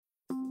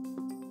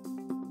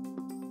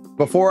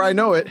before I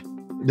know it,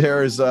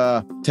 there's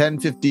 10,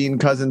 15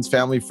 cousins,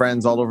 family,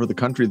 friends all over the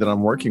country that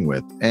I'm working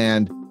with.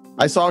 And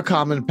I saw a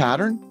common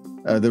pattern.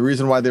 The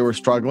reason why they were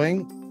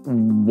struggling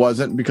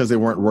wasn't because they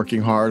weren't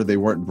working hard, or they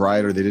weren't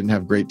bright, or they didn't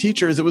have great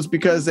teachers. It was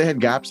because they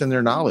had gaps in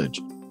their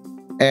knowledge.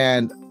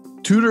 And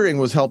tutoring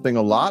was helping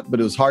a lot, but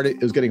it was hard.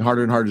 It was getting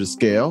harder and harder to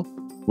scale.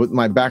 With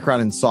my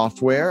background in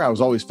software, I was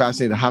always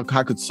fascinated how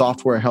could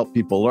software help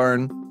people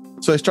learn.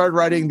 So I started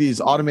writing these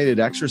automated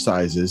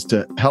exercises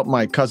to help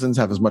my cousins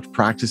have as much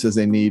practice as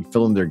they need,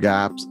 fill in their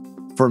gaps.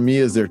 For me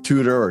as their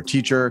tutor or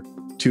teacher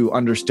to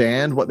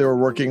understand what they were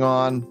working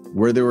on,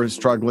 where they were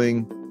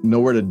struggling, know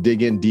where to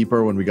dig in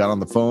deeper when we got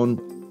on the phone.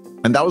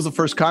 And that was the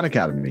first Khan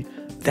Academy.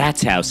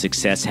 That's how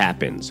success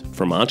happens.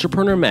 From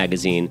Entrepreneur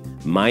Magazine,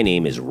 my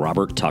name is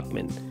Robert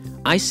Tuchman.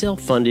 I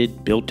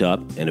self-funded, built up,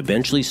 and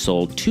eventually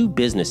sold 2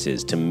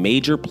 businesses to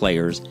major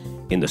players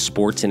in the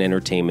sports and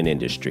entertainment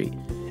industry.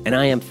 And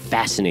I am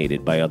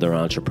fascinated by other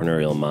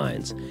entrepreneurial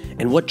minds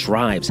and what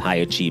drives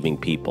high-achieving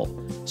people.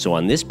 So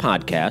on this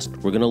podcast,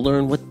 we're going to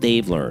learn what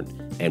they've learned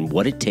and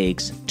what it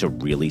takes to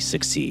really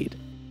succeed.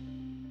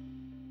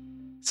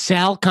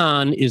 Sal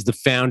Khan is the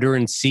founder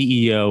and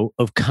CEO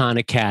of Khan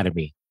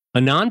Academy, a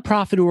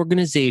nonprofit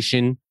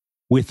organization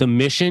with a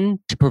mission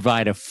to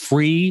provide a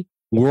free,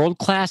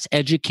 world-class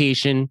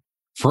education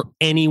for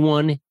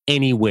anyone,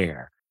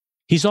 anywhere.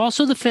 He's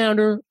also the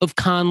founder of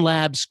Khan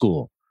Lab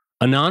School,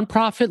 a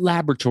nonprofit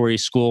laboratory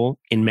school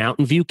in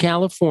Mountain View,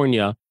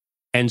 California,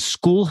 and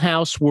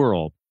Schoolhouse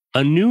World,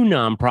 a new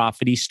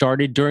nonprofit he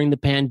started during the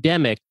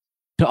pandemic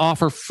to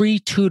offer free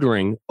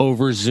tutoring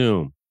over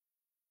Zoom.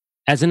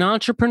 As an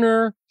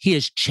entrepreneur, he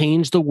has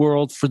changed the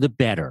world for the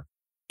better,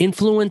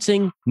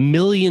 influencing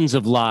millions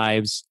of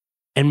lives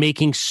and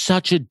making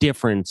such a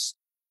difference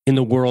in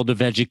the world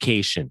of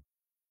education.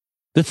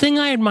 The thing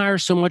I admire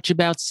so much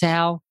about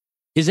Sal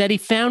is that he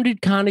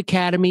founded Khan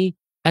Academy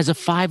as a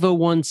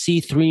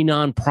 501c3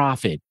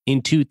 nonprofit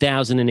in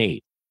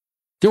 2008.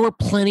 There were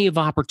plenty of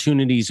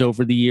opportunities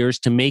over the years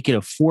to make it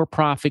a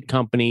for-profit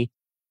company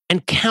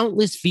and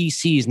countless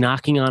VCs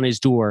knocking on his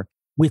door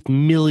with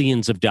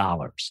millions of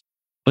dollars.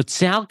 But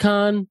Sal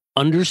Khan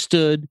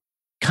understood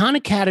Khan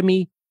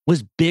Academy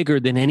was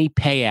bigger than any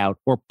payout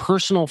or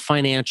personal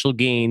financial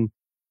gain.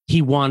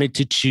 He wanted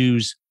to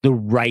choose the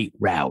right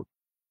route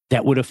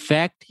that would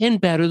affect and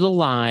better the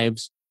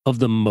lives of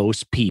the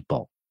most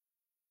people.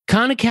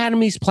 Khan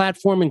Academy's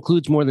platform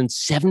includes more than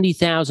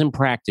 70,000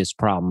 practice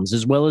problems,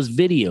 as well as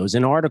videos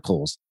and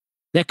articles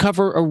that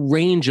cover a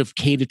range of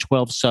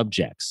K-12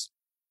 subjects.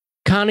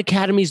 Khan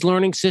Academy's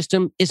learning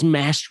system is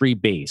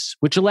mastery-based,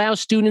 which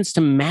allows students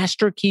to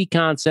master key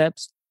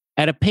concepts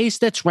at a pace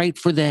that's right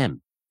for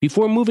them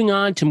before moving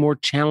on to more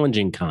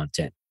challenging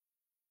content.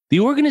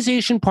 The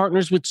organization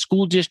partners with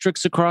school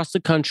districts across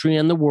the country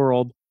and the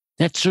world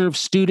that serve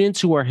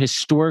students who are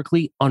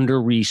historically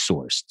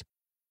under-resourced.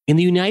 In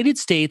the United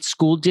States,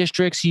 school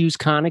districts use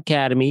Khan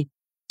Academy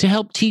to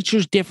help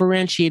teachers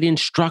differentiate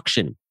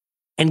instruction.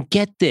 And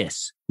get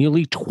this,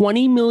 nearly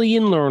 20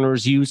 million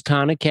learners use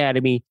Khan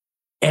Academy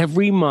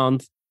every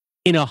month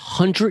in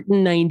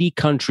 190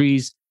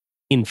 countries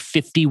in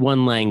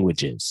 51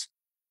 languages.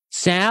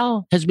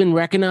 Sal has been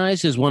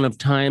recognized as one of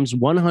Time's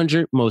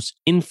 100 most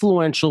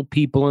influential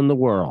people in the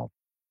world.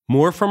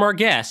 More from our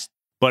guest,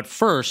 but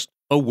first,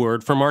 a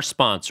word from our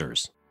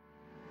sponsors.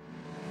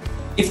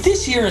 If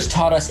this year has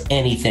taught us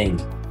anything,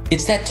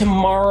 it's that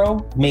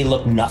tomorrow may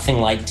look nothing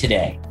like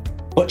today.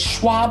 But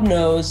Schwab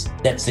knows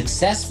that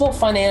successful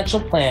financial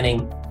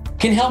planning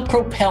can help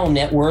propel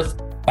net worth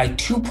by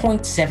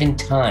 2.7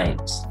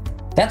 times.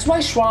 That's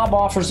why Schwab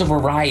offers a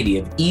variety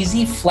of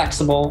easy,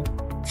 flexible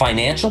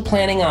financial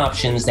planning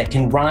options that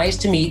can rise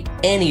to meet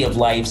any of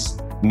life's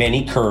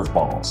many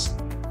curveballs.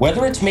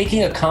 Whether it's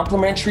making a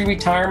complimentary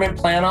retirement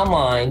plan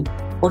online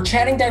or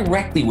chatting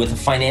directly with a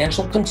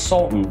financial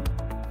consultant,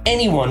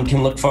 anyone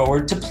can look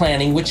forward to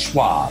planning with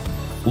Schwab.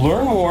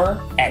 Learn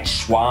more at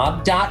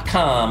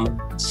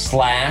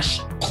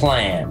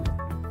schwab.com/plan.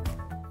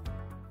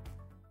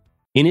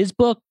 In his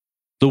book,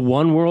 The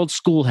One World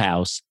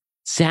Schoolhouse,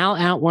 Sal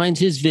outlines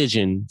his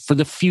vision for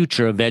the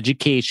future of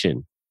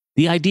education.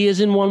 The ideas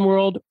in One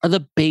World are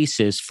the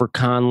basis for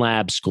Khan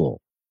Lab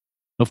School.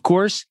 Of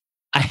course,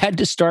 I had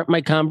to start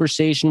my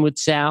conversation with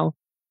Sal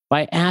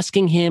by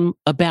asking him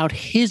about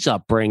his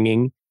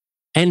upbringing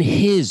and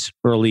his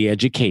early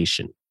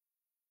education.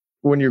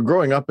 When you're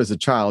growing up as a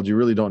child, you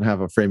really don't have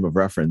a frame of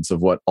reference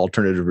of what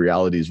alternative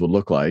realities would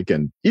look like.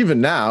 And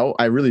even now,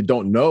 I really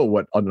don't know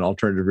what an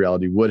alternative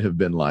reality would have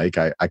been like.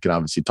 I can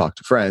obviously talk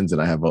to friends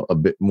and I have a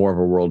bit more of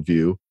a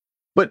worldview.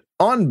 But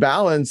on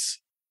balance,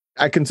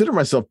 I consider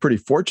myself pretty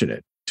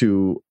fortunate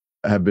to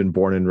have been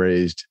born and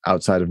raised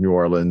outside of New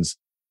Orleans.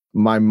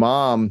 My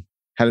mom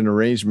had an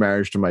arranged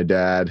marriage to my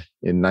dad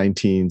in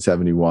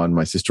 1971.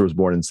 My sister was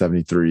born in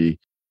 73.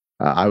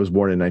 I was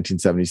born in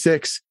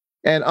 1976.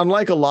 And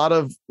unlike a lot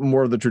of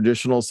more of the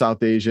traditional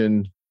South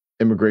Asian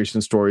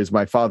immigration stories,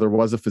 my father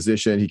was a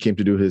physician. He came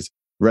to do his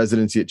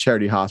residency at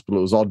Charity Hospital.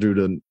 It was all due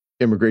to the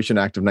Immigration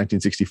Act of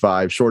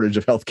 1965, shortage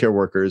of healthcare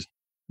workers.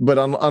 But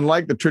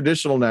unlike the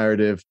traditional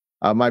narrative,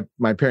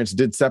 My parents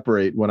did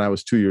separate when I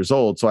was 2 years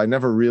old, so I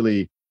never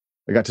really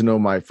I got to know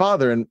my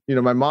father. And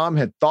my mom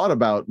had thought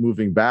about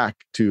moving back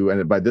to,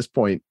 and by this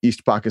point,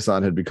 East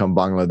Pakistan had become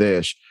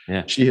Bangladesh.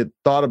 Yeah. She had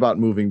thought about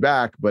moving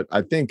back, but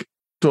I think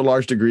to a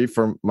large degree,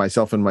 for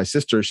myself and my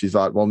sister, she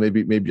thought, well,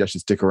 maybe I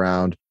should stick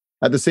around.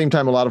 At the same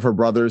time, a lot of her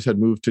brothers had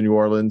moved to New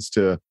Orleans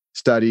to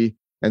study,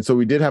 and so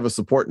we did have a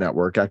support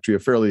network, actually a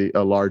fairly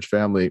large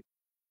family.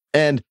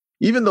 And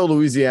even though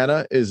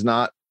Louisiana is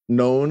not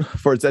known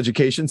for its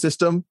education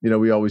system,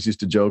 we always used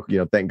to joke,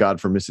 thank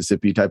God for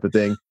Mississippi type of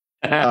thing.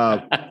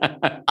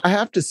 I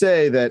have to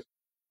say that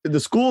the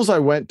schools I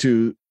went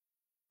to,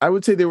 I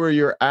would say they were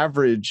your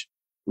average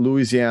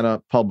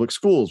Louisiana public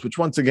schools, which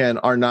once again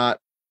are not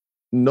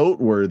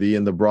noteworthy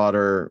in the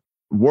broader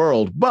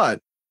world. But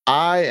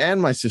I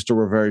and my sister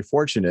were very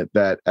fortunate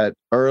that at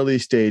early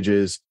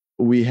stages,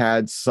 we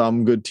had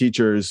some good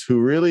teachers who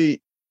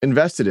really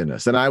invested in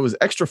us. And I was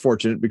extra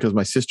fortunate because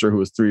my sister, who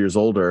was 3 years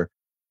older,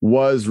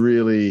 was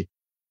really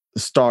a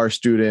star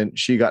student.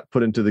 She got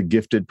put into the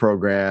gifted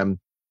program.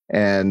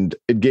 And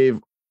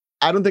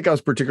I don't think I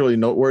was particularly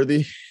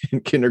noteworthy in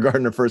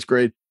kindergarten or first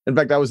grade. In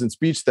fact, I was in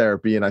speech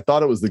therapy and I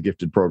thought it was the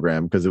gifted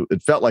program because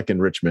it felt like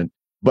enrichment.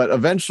 But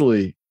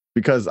eventually,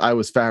 because I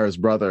was Farah's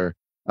brother,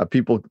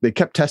 they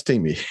kept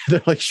testing me.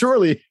 They're like,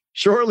 surely,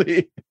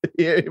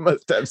 he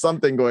must have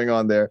something going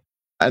on there.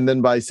 And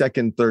then by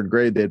second, third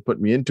grade, they'd put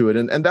me into it.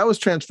 And that was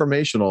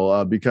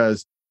transformational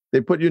because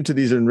they put you into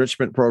these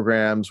enrichment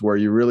programs where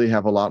you really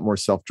have a lot more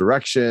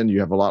self-direction.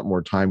 You have a lot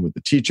more time with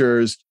the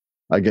teachers.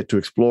 I get to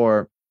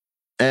explore.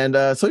 And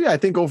I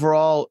think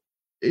overall,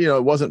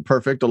 it wasn't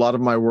perfect. A lot of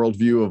my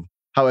worldview of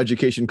how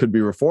education could be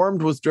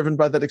reformed was driven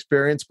by that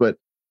experience, but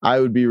I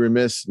would be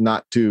remiss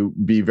not to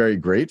be very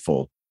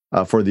grateful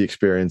for the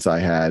experience I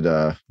had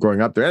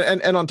growing up there.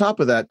 And on top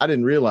of that, I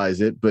didn't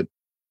realize it, but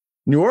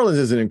New Orleans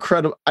is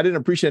I didn't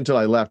appreciate until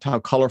I left how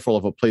colorful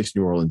of a place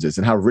New Orleans is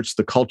and how rich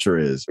the culture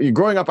is.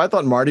 Growing up, I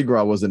thought Mardi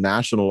Gras was a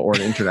national or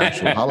an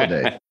international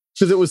holiday.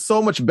 Because it was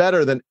so much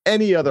better than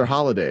any other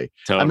holiday.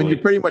 Totally. I mean, you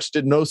pretty much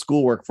did no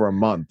schoolwork for a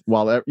month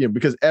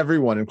because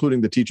everyone,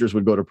 including the teachers,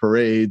 would go to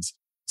parades,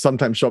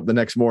 sometimes show up the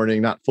next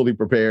morning, not fully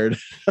prepared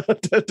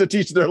to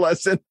teach their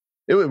lesson.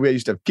 We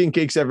used to have king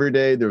cakes every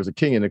day. There was a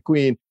king and a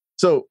queen.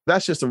 So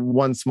that's just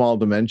one small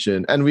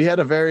dimension. And we had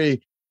a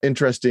very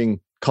interesting,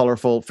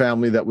 colorful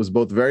family that was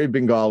both very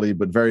Bengali,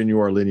 but very New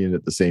Orleanian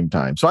at the same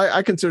time. So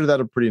I consider that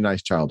a pretty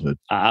nice childhood.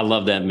 I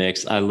love that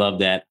mix. I love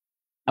that.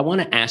 I want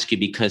to ask you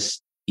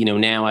because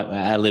now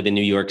I live in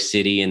New York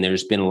City and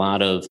there's been a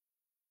lot of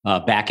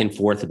back and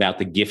forth about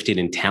the gifted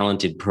and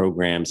talented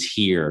programs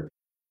here.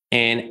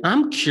 And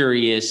I'm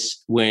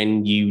curious,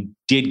 when you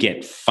did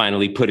get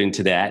finally put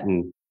into that,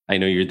 and I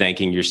know you're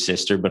thanking your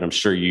sister, but I'm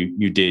sure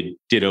you did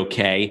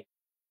okay.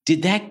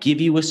 Did that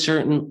give you a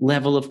certain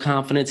level of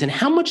confidence? And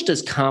how much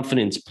does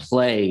confidence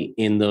play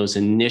in those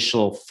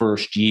initial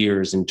first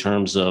years in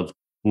terms of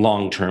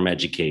long-term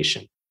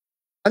education?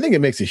 I think it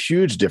makes a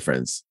huge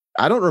difference.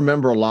 I don't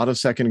remember a lot of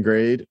second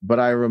grade, but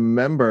I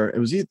remember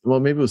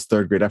maybe it was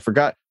third grade. I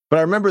forgot, but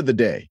I remember the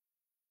day.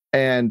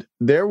 And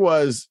there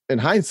was, in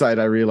hindsight,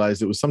 I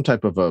realized it was some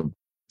type of a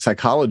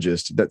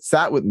psychologist that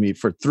sat with me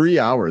for 3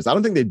 hours. I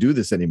don't think they do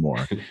this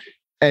anymore.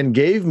 And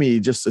gave me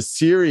just a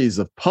series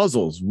of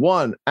puzzles,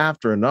 one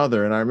after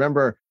another. And I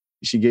remember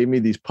she gave me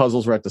these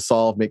puzzles where I had to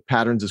solve, make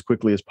patterns as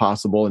quickly as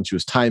possible. And she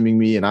was timing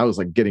me and I was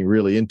like getting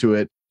really into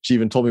it. She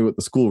even told me what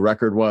the school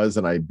record was.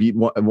 And I beat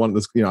one of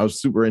the, I was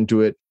super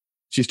into it.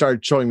 She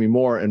started showing me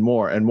more and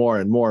more and more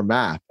and more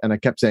math. And I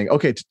kept saying,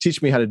 okay,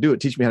 teach me how to do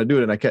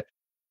it.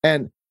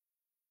 And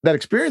that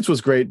experience was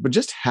great, but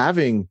just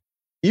having,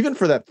 even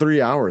for that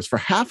 3 hours, for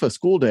half a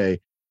school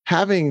day,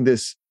 having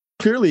this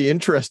clearly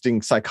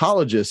interesting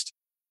psychologist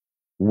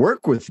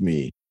work with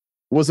me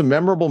was a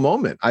memorable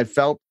moment. I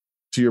felt,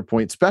 to your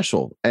point,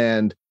 special.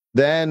 And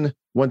then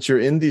once you're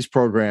in these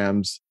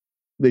programs,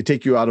 they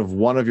take you out of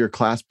one of your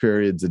class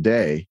periods a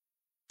day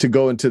to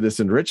go into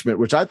this enrichment,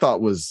 which I thought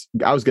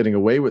I was getting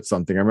away with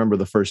something. I remember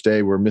the first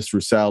day where Miss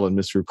Roussel and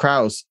Miss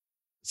Krause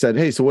said,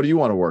 hey, so what do you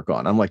want to work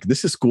on? I'm like,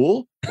 this is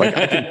school? Like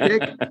I can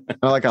pick.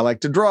 I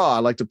like to draw. I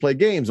like to play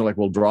games. I'm like,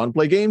 well, draw and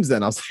play games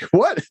then. I was like,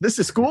 what? This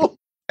is school?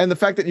 And the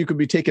fact that you could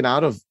be taken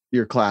out of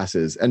your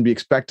classes and be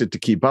expected to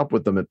keep up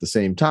with them at the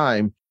same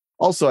time,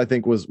 also, I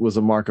think was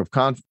a mark of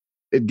confidence.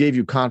 It gave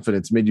you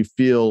confidence, made you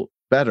feel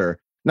better.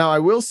 Now, I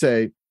will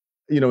say,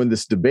 in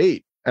this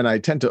debate, and I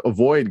tend to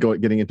avoid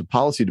getting into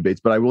policy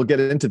debates, but I will get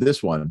into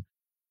this one.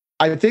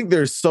 I think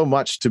there's so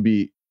much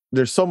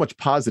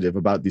positive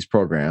about these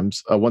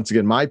programs. Once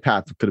again, my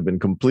path could have been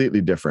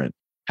completely different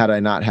had I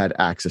not had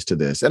access to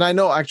this. And I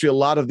know actually a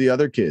lot of the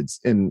other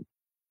kids in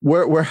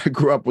where I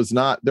grew up was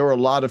not, there were a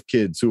lot of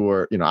kids who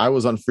were, I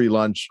was on free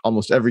lunch.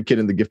 Almost every kid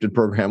in the gifted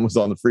program was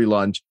on the free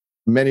lunch.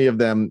 Many of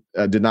them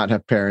did not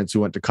have parents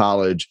who went to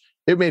college.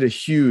 It made a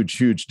huge,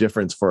 huge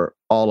difference for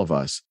all of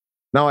us.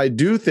 Now, I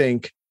do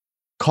think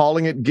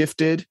calling it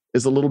gifted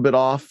is a little bit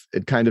off.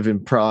 It kind of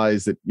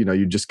implies that,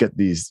 you just get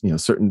these,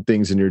 certain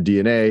things in your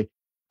DNA.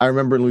 I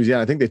remember in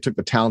Louisiana, I think they took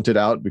the talented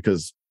out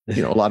because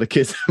A lot of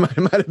kids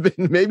might have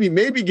been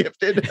maybe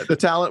gifted. The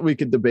talent we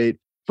could debate.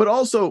 But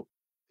also,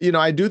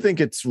 I do think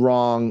it's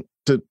wrong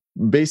to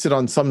base it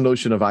on some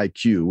notion of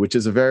IQ, which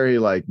is a very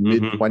like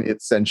mid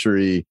 20th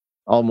century,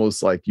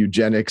 almost like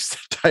eugenics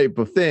type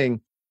of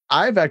thing.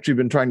 I've actually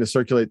been trying to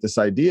circulate this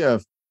idea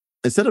of,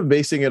 instead of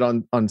basing it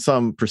on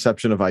some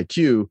perception of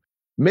IQ,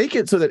 make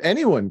it so that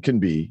anyone can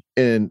be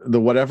in the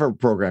whatever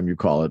program you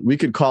call it. We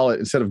could call it,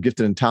 instead of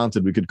gifted and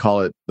talented, we could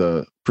call it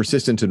the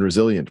persistent and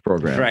resilient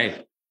program.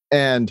 Right.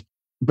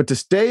 But to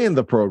stay in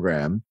the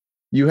program,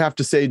 you have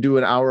to say, do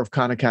an hour of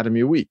Khan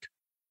Academy a week.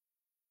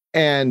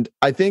 And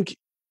I think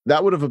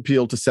that would have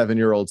appealed to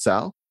 7-year-old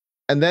Sal.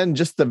 And then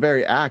just the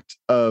very act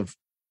of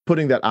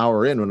putting that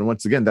hour in, and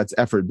once again, that's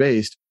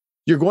effort-based,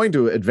 you're going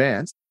to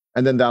advance,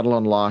 and then that'll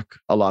unlock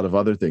a lot of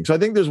other things. So I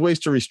think there's ways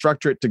to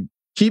restructure it to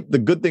keep the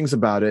good things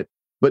about it,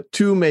 but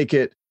to make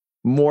it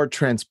more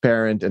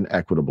transparent and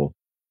equitable.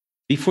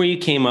 Before you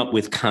came up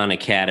with Khan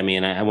Academy,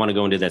 and I want to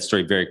go into that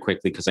story very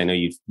quickly because I know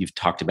you've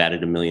talked about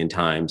it a million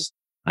times,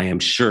 I am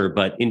sure.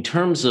 But in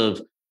terms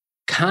of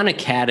Khan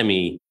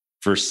Academy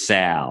for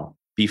Sal,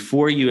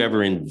 before you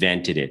ever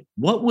invented it,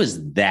 what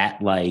was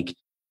that like?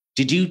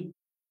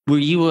 Were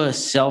you a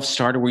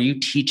self-starter? Were you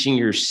teaching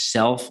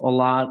yourself a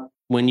lot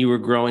when you were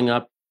growing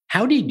up?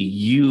 How did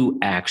you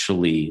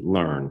actually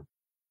learn?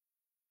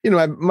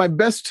 My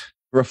best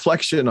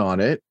reflection on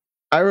it,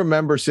 I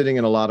remember sitting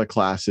in a lot of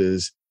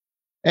classes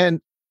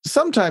and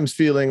sometimes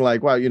feeling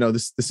like, wow,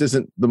 this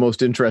isn't the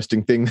most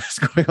interesting thing that's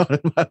going on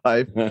in my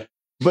life.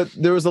 But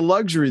there was a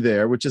luxury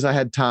there, which is I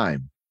had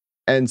time.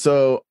 And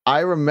so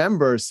I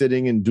remember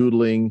sitting and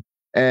doodling,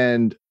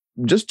 and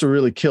just to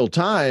really kill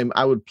time,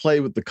 I would play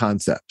with the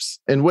concepts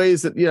in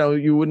ways that,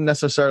 you wouldn't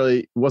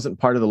necessarily, wasn't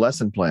part of the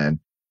lesson plan.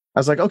 I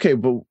was like, okay,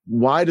 but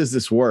why does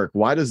this work?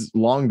 Why does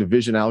long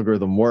division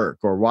algorithm work?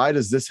 Or why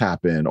does this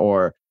happen?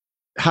 Or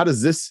how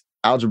does this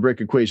algebraic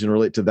equation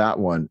relate to that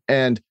one?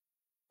 And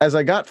as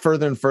I got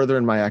further and further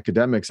in my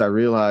academics, I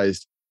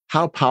realized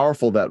how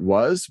powerful that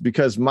was,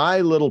 because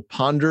my little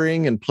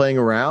pondering and playing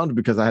around,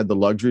 because I had the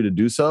luxury to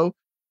do so,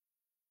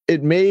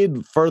 it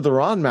made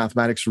further on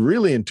mathematics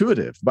really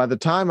intuitive. By the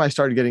time I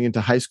started getting into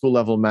high school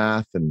level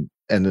math and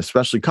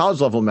especially college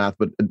level math,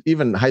 but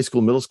even high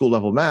school, middle school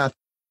level math,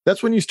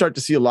 that's when you start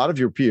to see a lot of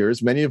your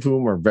peers, many of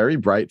whom are very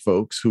bright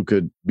folks who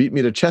could beat me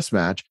at a chess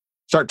match,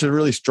 start to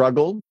really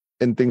struggle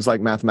in things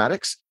like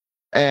mathematics.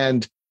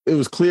 And it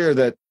was clear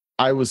that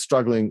I was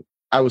struggling.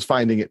 I was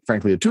finding it,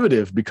 frankly,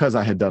 intuitive because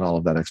I had done all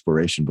of that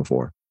exploration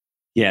before.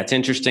 Yeah, it's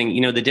interesting.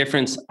 The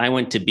difference, I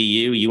went to BU,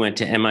 you went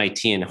to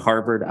MIT and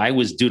Harvard. I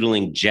was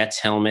doodling Jets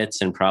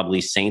helmets and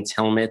probably Saints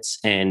helmets,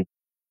 and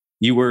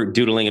you were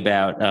doodling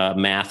about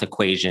math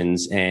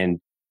equations. And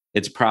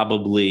it's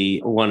probably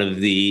one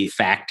of the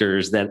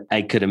factors that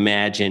I could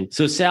imagine.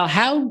 So Sal,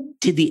 how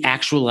did the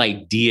actual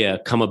idea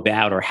come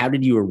about, or how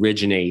did you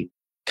originate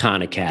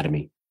Khan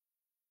Academy?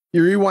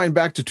 You rewind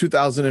back to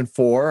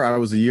 2004. I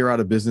was a year out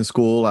of business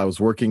school. I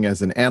was working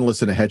as an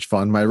analyst in a hedge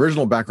fund. My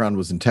original background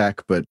was in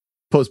tech, but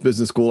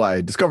post-business school, I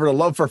discovered a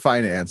love for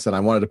finance, and I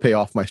wanted to pay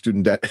off my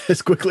student debt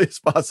as quickly as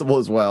possible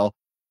as well.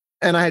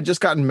 And I had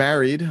just gotten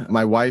married.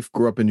 My wife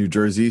grew up in New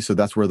Jersey, so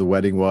that's where the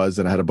wedding was.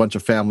 And I had a bunch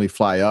of family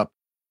fly up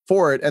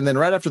for it. And then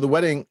right after the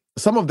wedding,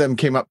 some of them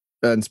came up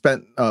and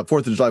spent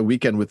 4th of July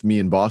weekend with me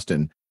in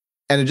Boston.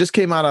 And it just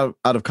came out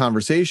of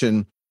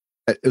conversation.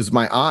 It was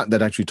my aunt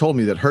that actually told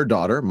me that her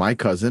daughter, my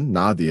cousin,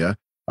 Nadia,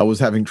 was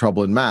having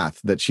trouble in math,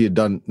 that she had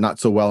done not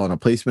so well on a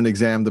placement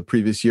exam the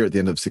previous year at the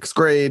end of 6th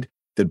grade.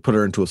 They'd put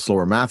her into a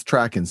slower math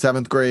track in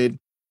 7th grade.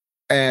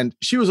 And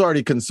she was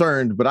already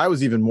concerned, but I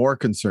was even more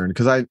concerned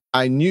because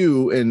I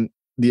knew in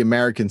the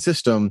American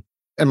system,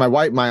 and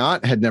my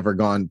aunt had never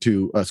gone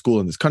to a school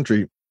in this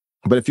country,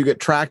 but if you get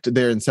tracked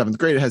there in 7th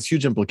grade, it has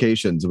huge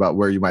implications about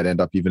where you might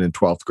end up even in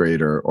 12th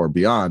grade or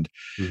beyond.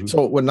 Mm-hmm.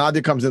 So when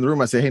Nadia comes in the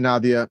room, I say, hey,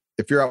 Nadia,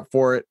 if you're up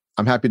for it,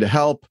 I'm happy to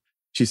help.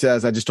 She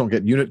says, I just don't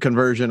get unit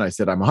conversion. I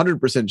said, I'm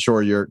 100%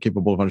 sure you're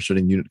capable of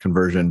understanding unit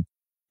conversion.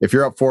 If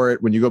you're up for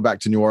it, when you go back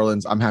to New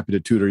Orleans, I'm happy to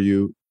tutor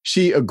you.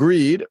 She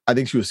agreed. I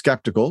think she was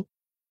skeptical.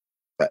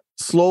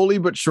 Slowly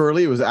but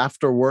surely, it was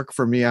after work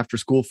for me, after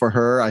school for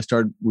her.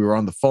 We were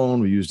on the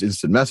phone. We used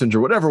instant messenger,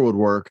 whatever would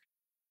work.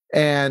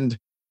 And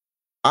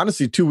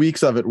honestly, 2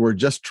 weeks of it were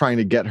just trying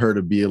to get her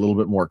to be a little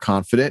bit more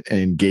confident and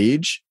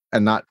engage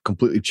and not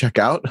completely check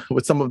out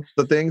with some of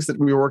the things that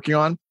we were working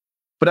on.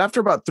 But after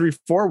about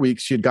 3-4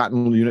 weeks, she had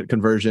gotten unit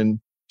conversion.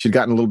 She'd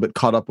gotten a little bit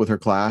caught up with her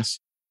class.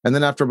 And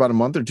then after about a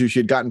month or two, she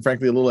had gotten,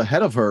 frankly, a little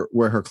ahead of her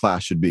where her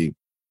class should be.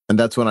 And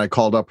that's when I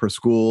called up her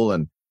school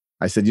and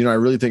I said, I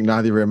really think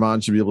Nadia Rahman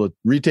should be able to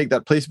retake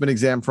that placement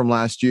exam from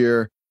last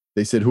year.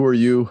 They said, who are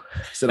you?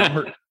 I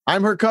said,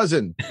 I'm her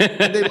cousin.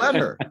 And they let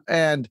her.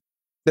 And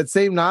that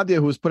same Nadia,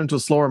 who was put into a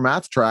slower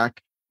math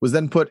track, was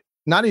then put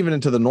not even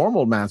into the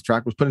normal math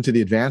track, was put into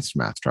the advanced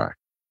math track.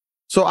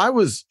 So I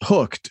was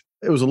hooked.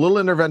 It was a little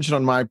intervention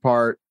on my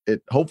part.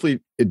 Hopefully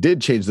it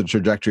did change the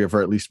trajectory of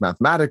her, at least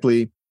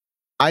mathematically.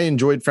 I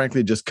enjoyed,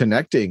 frankly, just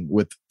connecting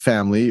with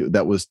family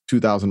that was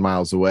 2,000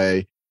 miles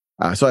away.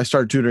 So I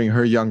started tutoring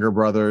her younger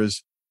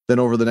brothers. Then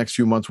over the next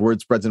few months,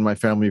 word spreads in my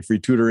family, free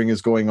tutoring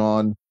is going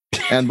on.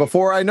 And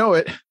before I know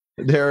it,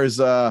 there's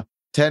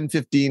 10,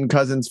 15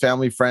 cousins,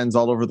 family, friends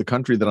all over the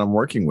country that I'm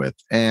working with.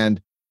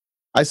 And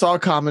I saw a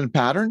common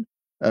pattern.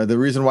 The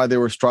reason why they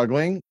were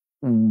struggling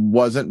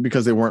wasn't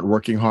because they weren't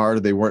working hard, or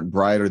they weren't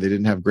bright, or they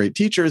didn't have great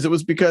teachers. It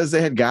was because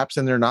they had gaps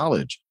in their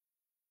knowledge.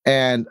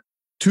 And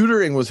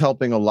tutoring was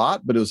helping a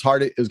lot, but it was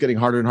hard. It was getting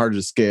harder and harder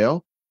to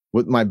scale.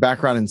 With my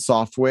background in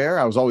software,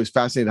 I was always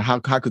fascinated how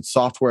could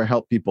software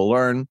help people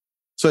learn.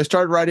 So I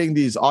started writing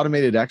these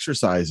automated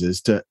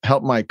exercises to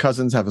help my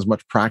cousins have as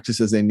much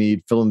practice as they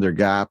need, fill in their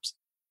gaps.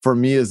 For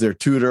me as their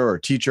tutor or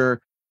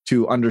teacher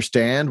to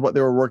understand what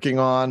they were working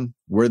on,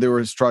 where they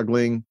were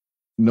struggling,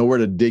 know where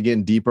to dig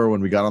in deeper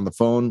when we got on the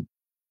phone.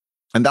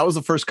 And that was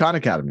the first Khan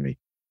Academy.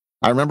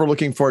 I remember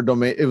looking for a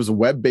domain. It was a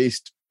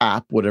web-based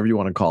app, whatever you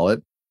want to call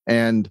it.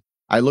 And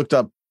I looked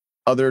up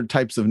other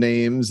types of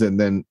names. And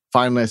then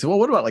finally I said, well,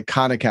 what about like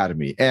Khan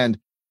Academy? And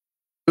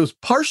it was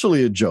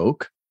partially a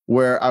joke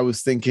where I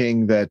was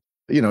thinking that,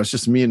 it's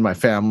just me and my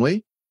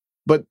family.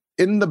 But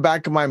in the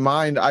back of my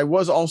mind, I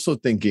was also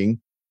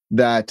thinking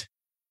that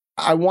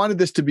I wanted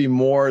this to be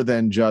more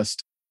than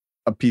just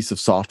a piece of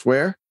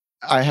software.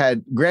 I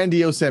had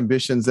grandiose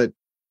ambitions that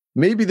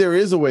maybe there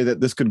is a way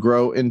that this could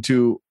grow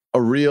into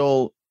a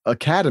real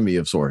academy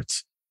of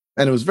sorts.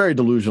 And it was very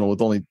delusional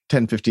with only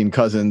 10, 15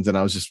 cousins. And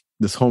I was just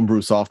this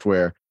homebrew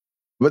software.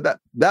 But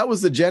that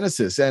was the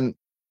genesis. And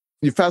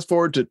you fast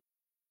forward to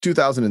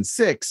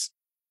 2006,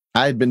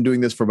 I had been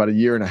doing this for about a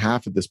year and a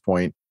half at this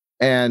point.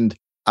 And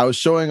I was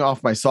showing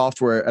off my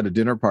software at a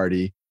dinner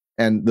party.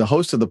 And the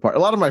host of the party,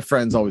 a lot of my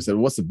friends always said,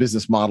 what's the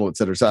business model, et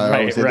cetera. So I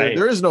always say,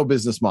 there is no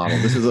business model.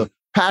 This is a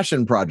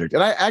passion project.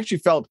 And I actually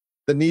felt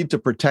the need to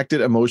protect it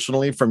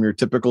emotionally from your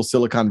typical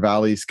Silicon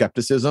Valley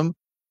skepticism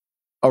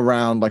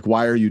around like,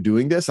 why are you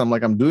doing this? I'm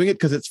like, I'm doing it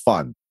because it's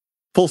fun.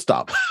 Full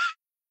stop.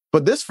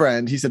 But this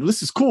friend, he said,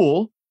 this is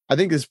cool. I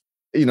think this,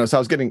 so I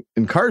was getting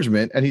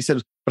encouragement. And he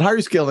said, but how are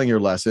you scaling your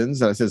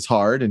lessons? And I said, it's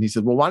hard. And he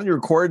said, well, why don't you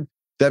record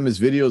them as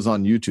videos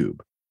on YouTube?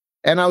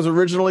 And I was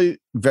originally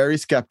very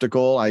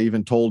skeptical. I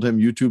even told him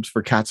YouTube's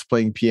for cats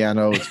playing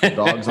piano, it's for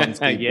dogs on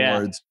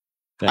skateboards.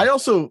 I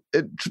also,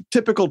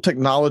 typical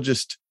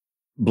technologist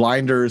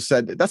blinders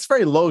said, that's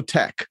very low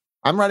tech.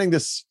 I'm writing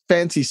this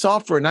fancy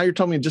software. Now you're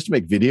telling me just to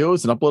make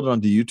videos and upload it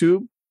onto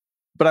YouTube.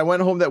 But I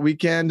went home that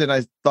weekend and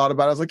I thought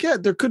about it. I was like, yeah,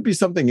 there could be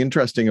something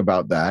interesting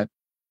about that.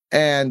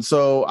 And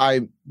so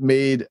I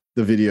made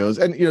the videos.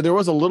 And, there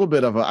was a little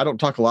bit of I don't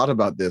talk a lot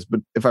about this, but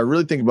if I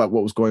really think about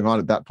what was going on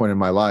at that point in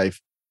my life,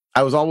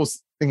 I was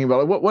almost thinking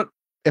about what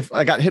if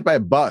I got hit by a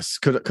bus,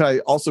 could I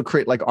also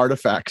create like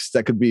artifacts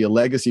that could be a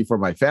legacy for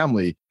my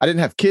family? I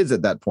didn't have kids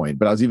at that point,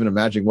 but I was even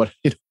imagining what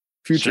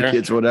future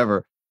kids,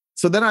 whatever.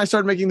 So then I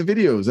started making the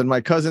videos, and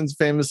my cousins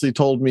famously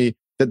told me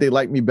that they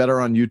liked me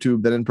better on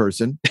YouTube than in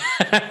person.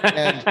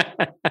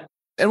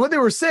 And what they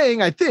were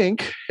saying, I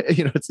think,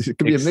 it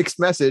could be a mixed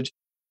message,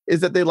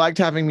 is that they liked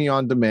having me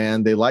on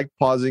demand. They liked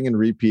pausing and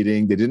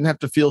repeating. They didn't have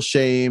to feel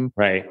shame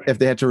if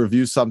they had to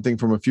review something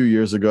from a few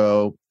years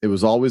ago. It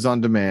was always on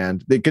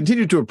demand. They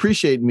continued to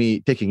appreciate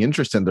me taking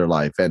interest in their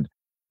life and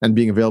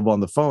being available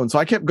on the phone. So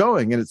I kept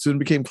going, and it soon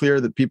became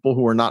clear that people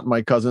who were not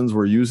my cousins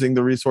were using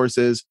the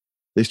resources.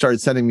 They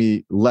started sending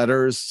me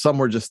letters. Some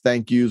were just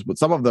thank yous, but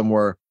some of them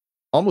were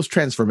almost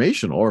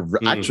transformational, or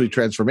actually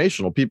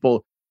transformational.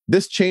 People,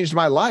 this changed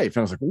my life. And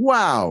I was like,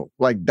 wow,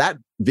 like that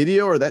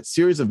video or that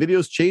series of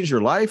videos changed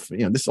your life.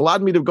 This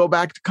allowed me to go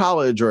back to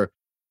college or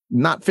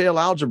not fail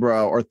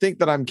algebra or think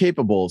that I'm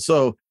capable.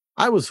 So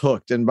I was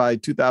hooked. And by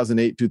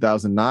 2008,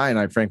 2009,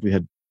 I frankly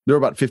there were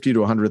about 50 to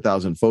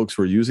 100,000 folks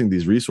who were using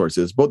these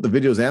resources, both the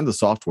videos and the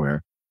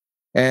software.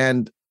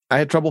 And I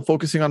had trouble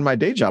focusing on my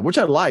day job, which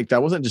I liked. I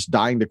wasn't just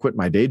dying to quit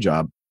my day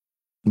job,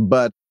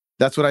 but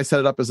that's when I set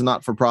it up as a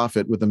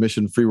not-for-profit with a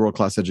mission: free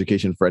world-class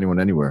education for anyone,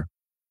 anywhere.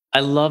 I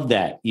love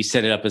that you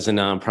set it up as a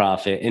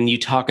nonprofit, and you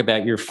talk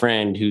about your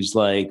friend who's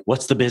like,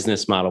 what's the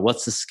business model?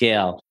 What's the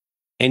scale?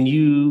 And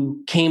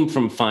you came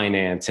from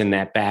finance and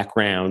that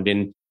background.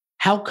 And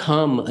how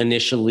come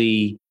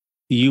initially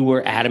you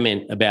were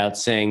adamant about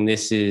saying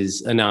this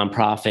is a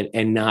nonprofit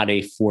and not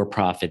a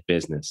for-profit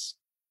business?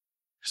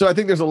 So I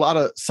think there's a lot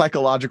of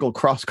psychological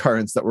cross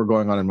currents that were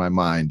going on in my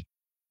mind.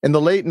 In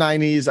the late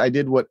 90s, I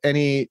did what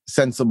any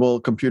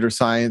sensible computer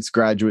science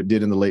graduate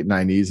did in the late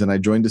 90s, and I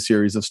joined a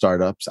series of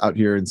startups out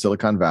here in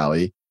Silicon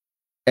Valley.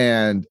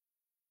 And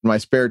in my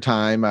spare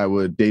time, I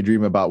would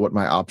daydream about what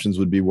my options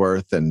would be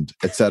worth, and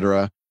et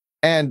cetera.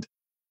 And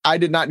I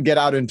did not get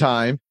out in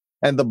time,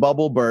 and the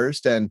bubble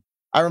burst. And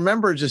I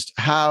remember just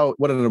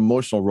what an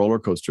emotional roller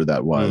coaster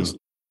that was.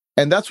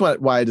 And that's why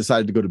I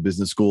decided to go to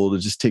business school, to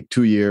just take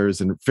 2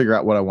 years and figure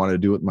out what I wanted to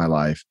do with my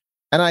life.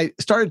 And I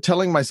started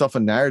telling myself a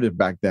narrative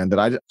back then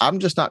that I'm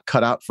just not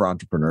cut out for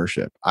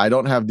entrepreneurship. I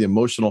don't have the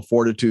emotional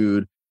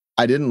fortitude.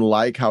 I didn't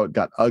like how it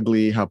got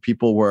ugly, how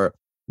people were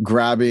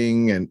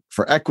grabbing and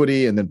for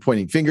equity and then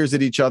pointing fingers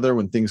at each other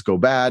when things go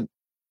bad.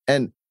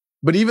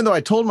 But even though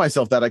I told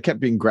myself that, I kept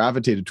being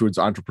gravitated towards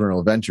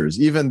entrepreneurial ventures.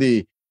 Even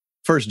the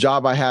first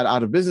job I had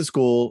out of business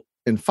school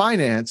in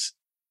finance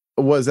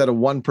was at a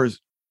one person.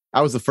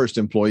 I was the first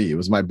employee. It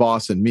was my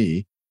boss and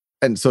me.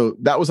 And so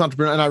that was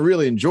entrepreneur, and I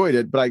really enjoyed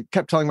it. But I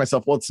kept telling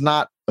myself, well, it's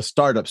not a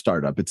startup.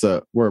 It's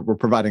we're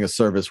providing a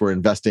service. We're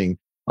investing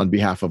on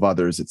behalf of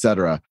others, et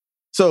cetera.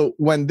 So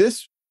when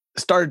this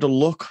started to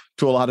look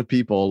to a lot of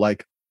people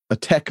like a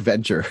tech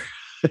venture,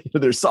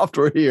 there's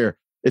software here,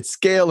 it's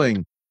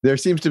scaling, there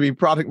seems to be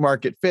product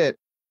market fit.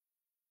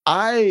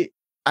 I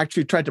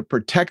actually tried to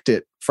protect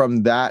it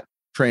from that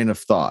train of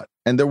thought.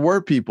 And there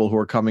were people who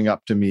were coming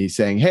up to me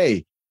saying,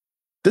 hey,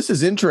 this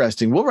is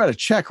interesting. We'll write a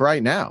check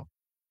right now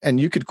and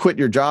you could quit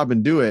your job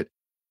and do it.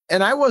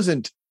 And I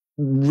wasn't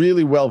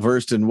really well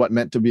versed in what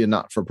meant to be a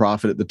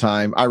not-for-profit at the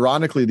time.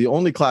 Ironically, the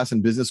only class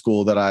in business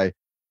school that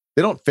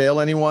they don't fail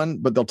anyone,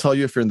 but they'll tell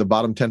you if you're in the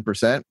bottom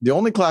 10%. The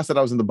only class that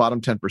I was in the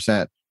bottom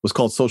 10% was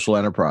called social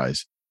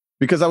enterprise,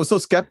 because I was so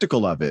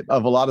skeptical of it,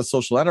 of a lot of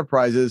social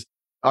enterprises.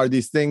 Are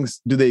these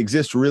things, do they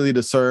exist really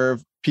to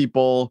serve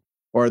people,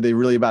 or are they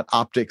really about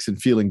optics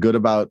and feeling good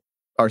about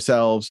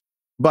ourselves?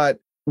 But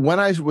when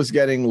I was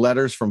getting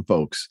letters from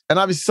folks, and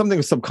obviously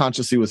something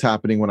subconsciously was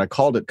happening when I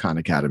called it Khan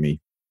Academy,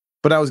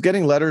 but I was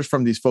getting letters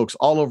from these folks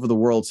all over the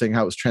world saying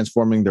how it was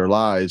transforming their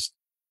lives.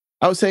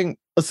 I was saying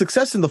a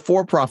success in the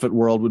for-profit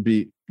world would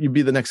be, you'd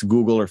be the next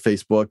Google or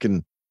Facebook.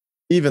 And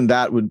even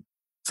that would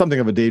something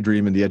of a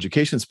daydream in the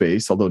education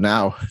space, although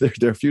now there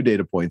are a few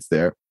data points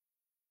there.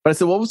 But I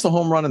said, what was the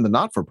home run in the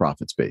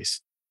not-for-profit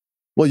space?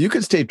 Well, you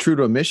could stay true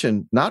to a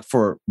mission, not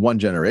for one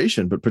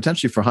generation, but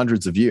potentially for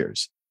hundreds of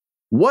years.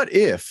 What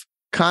if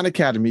Khan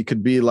Academy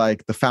could be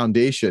like the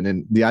foundation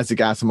in the Isaac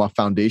Asimov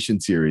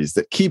Foundation series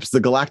that keeps the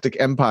Galactic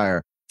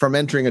Empire from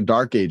entering a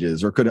dark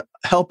ages, or could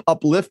help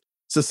uplift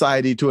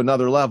society to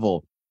another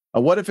level?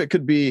 What if it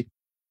could be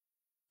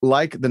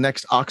like the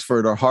next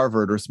Oxford or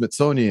Harvard or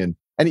Smithsonian?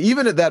 And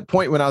even at that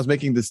point, when I was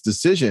making this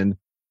decision,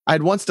 I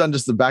had once done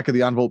just the back of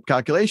the envelope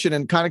calculation,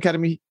 and Khan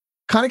Academy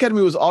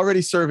was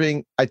already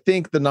serving, I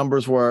think the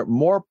numbers were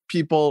more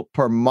people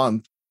per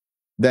month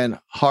than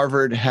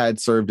Harvard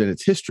had served in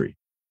its history,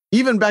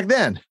 even back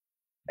then.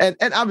 And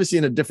obviously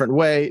in a different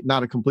way,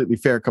 not a completely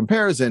fair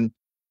comparison.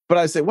 But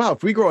I say, wow,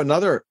 if we grow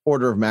another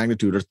order of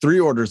magnitude or 3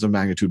 orders of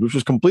magnitude, which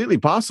was completely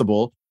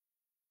possible,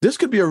 this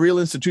could be a real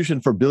institution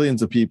for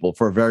billions of people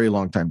for a very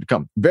long time to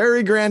come.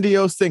 Very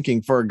grandiose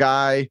thinking for a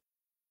guy,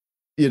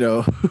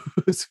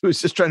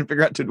 who's just trying to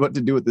figure out what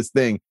to do with this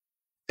thing.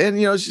 And,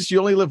 it's just, you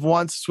only live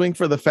once, swing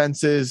for the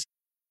fences.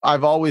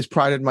 I've always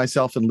prided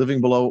myself in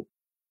living below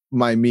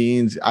my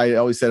means. I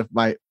always said,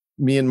 if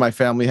me and my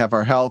family have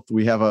our health,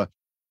 we have a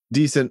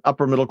decent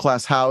upper middle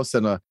class house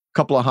and a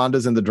couple of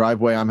Hondas in the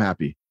driveway, I'm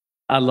happy.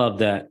 I love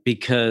that,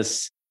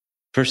 because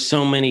for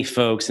so many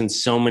folks and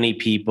so many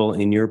people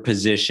in your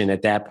position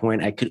at that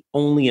point, I could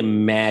only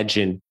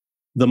imagine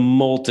the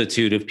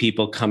multitude of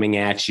people coming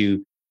at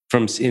you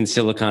from in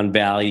Silicon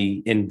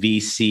Valley and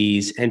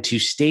VCs, and to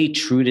stay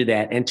true to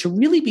that and to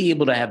really be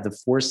able to have the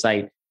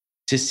foresight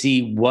to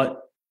see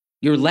what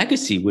your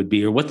legacy would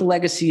be, or what the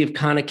legacy of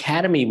Khan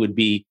Academy would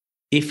be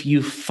if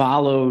you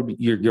followed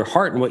your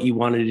heart and what you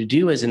wanted to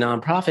do as a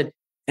nonprofit.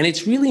 And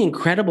it's really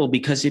incredible,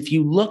 because if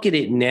you look at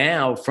it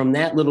now from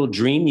that little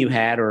dream you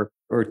had, or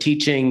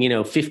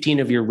teaching, 15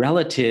 of your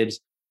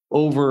relatives,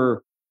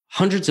 over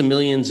hundreds of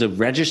millions of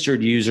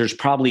registered users,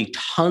 probably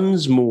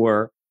tons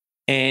more.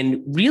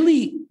 And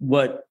really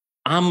what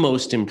I'm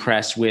most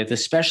impressed with,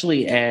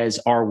 especially as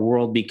our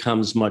world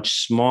becomes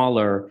much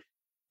smaller,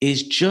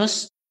 is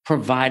just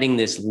providing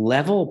this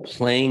level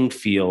playing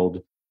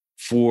field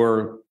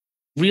for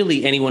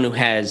really anyone who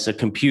has a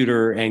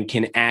computer and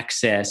can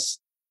access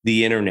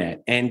the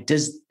internet. And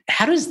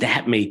how does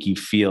that make you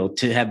feel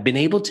to have been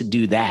able to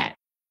do that?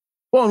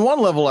 Well, on one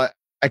level,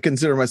 I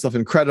consider myself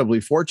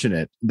incredibly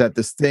fortunate that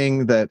this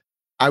thing that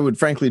I would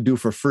frankly do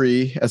for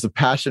free as a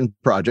passion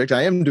project,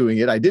 I am doing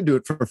it. I did do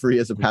it for free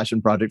as a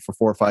passion project for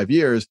 4 or 5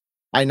 years.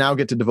 I now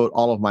get to devote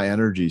all of my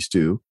energies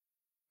to.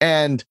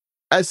 And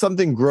as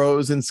something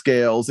grows and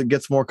scales, it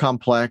gets more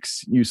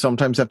complex. You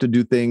sometimes have to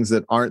do things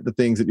that aren't the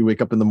things that you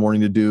wake up in the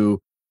morning to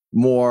do,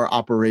 more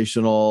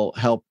operational,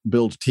 help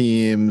build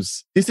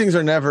teams. These things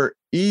are never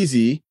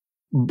easy,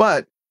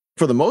 but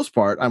for the most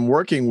part, I'm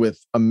working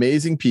with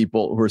amazing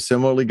people who are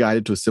similarly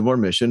guided to a similar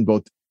mission,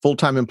 both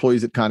full-time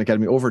employees at Khan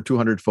Academy, over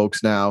 200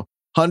 folks now,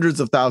 hundreds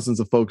of thousands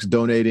of folks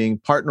donating,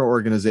 partner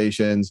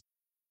organizations.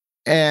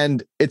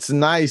 And it's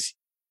nice.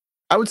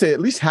 I would say at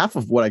least half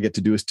of what I get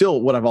to do is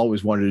still what I've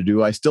always wanted to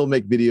do. I still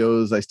make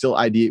videos. I still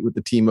ideate with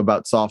the team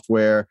about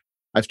software.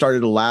 I've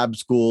started a lab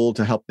school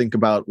to help think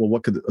about, well,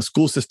 what could a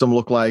school system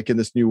look like in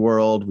this new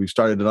world? We've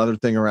started another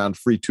thing around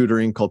free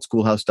tutoring called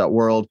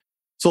schoolhouse.world.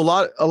 So a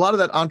lot of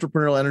that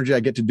entrepreneurial energy I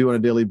get to do on a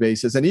daily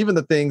basis. And even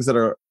the things that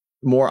are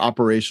more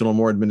operational,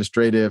 more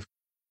administrative,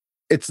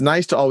 it's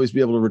nice to always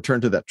be able to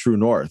return to that true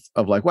north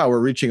of like, wow, we're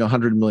reaching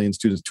 100 million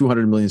students,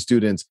 200 million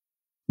students.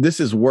 This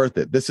is worth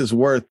it. This is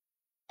worth,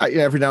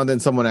 every now and then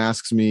someone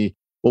asks me,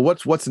 well,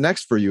 what's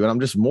next for you? And I'm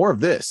just more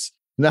of this.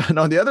 Now, and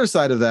on the other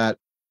side of that,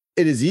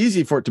 it is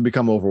easy for it to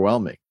become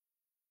overwhelming.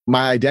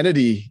 My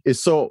identity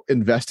is so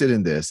invested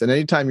in this. And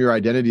anytime your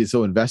identity is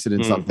so invested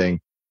in something,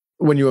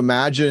 when you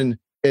imagine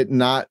it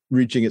not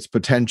reaching its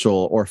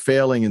potential or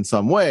failing in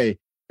some way,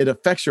 it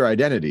affects your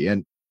identity.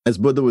 And as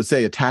Buddha would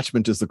say,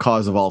 attachment is the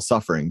cause of all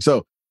suffering.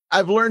 So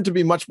I've learned to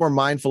be much more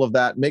mindful of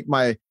that,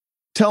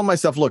 tell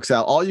myself, look,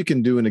 Sal, all you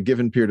can do in a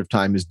given period of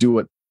time is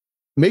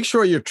make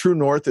sure your true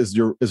north is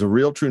a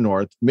real true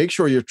north. Make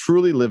sure you're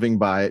truly living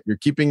by it. You're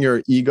keeping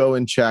your ego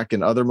in check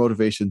and other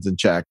motivations in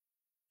check.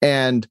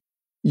 And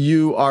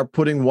you are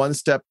putting one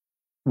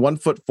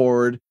foot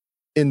forward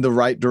in the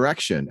right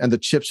direction, and the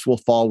chips will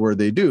fall where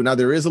they do. Now,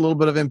 there is a little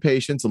bit of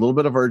impatience, a little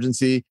bit of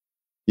urgency.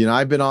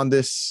 I've been on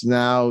this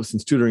now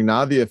since tutoring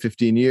Nadia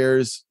 17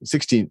 years. This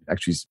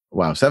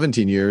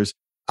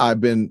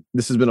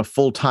has been a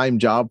full-time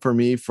job for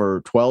me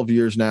for 12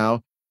 years now.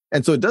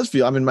 And so it does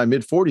feel, I'm in my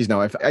mid 40s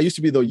now. I used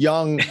to be the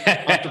young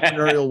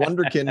entrepreneurial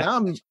wonderkid. Now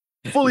I'm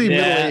fully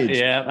middle-aged.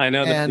 Yeah, I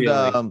know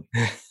the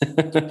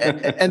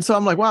feeling. And so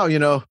I'm like, wow,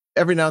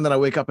 every now and then I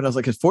wake up and I was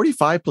like, is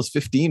 45 plus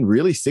 15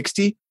 really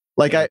 60?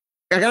 Like I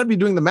got to be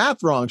doing the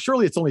math wrong.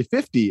 Surely it's only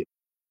 50.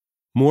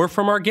 More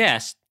from our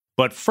guest,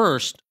 but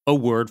first, a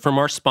word from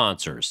our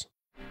sponsors.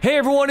 Hey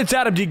everyone, it's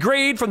Adam D.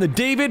 Grade from the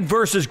David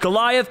versus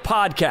Goliath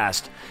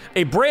podcast,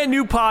 a brand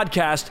new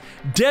podcast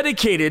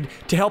dedicated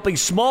to helping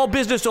small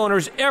business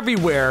owners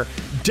everywhere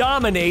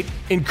dominate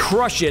and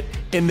crush it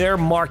in their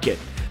market.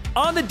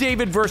 On the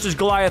David versus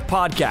Goliath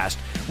podcast,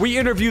 we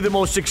interview the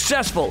most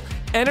successful,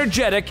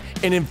 energetic,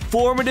 and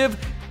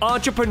informative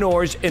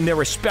entrepreneurs in their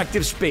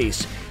respective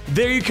space.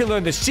 There you can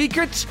learn the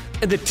secrets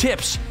and the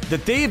tips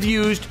that they have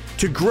used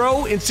to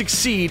grow and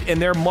succeed in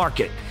their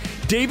market.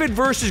 David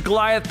versus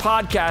Goliath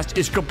podcast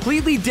is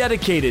completely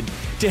dedicated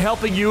to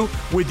helping you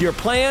with your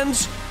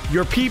plans,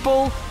 your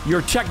people,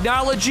 your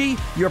technology,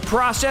 your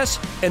process,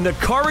 and the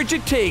courage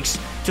it takes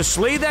to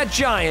slay that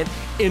giant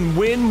and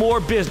win more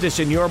business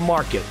in your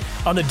market.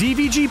 On the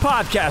DVG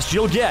podcast,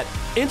 you'll get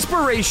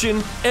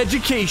inspiration,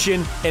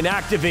 education, and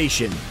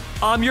activation.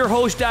 I'm your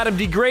host, Adam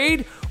D.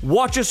 Grade.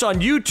 Watch us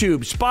on YouTube,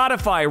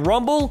 Spotify,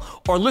 Rumble,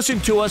 or listen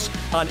to us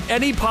on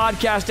any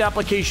podcast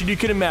application you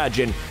can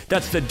imagine.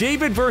 That's the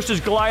David versus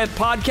Goliath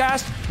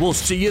podcast. We'll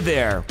see you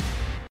there.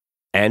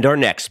 And our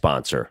next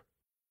sponsor.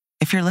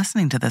 If you're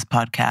listening to this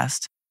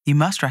podcast, you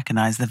must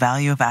recognize the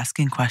value of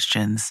asking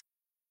questions.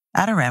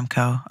 At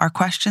Aramco, our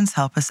questions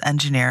help us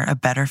engineer a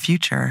better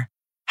future.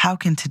 How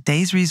can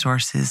today's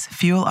resources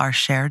fuel our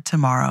shared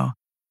tomorrow?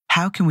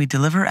 How can we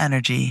deliver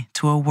energy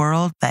to a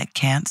world that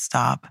can't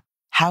stop?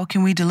 How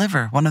can we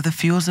deliver one of the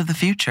fuels of the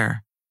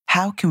future?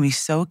 How can we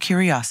sow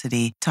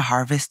curiosity to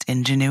harvest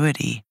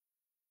ingenuity?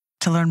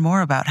 To learn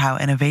more about how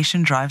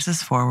innovation drives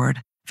us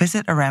forward,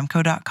 visit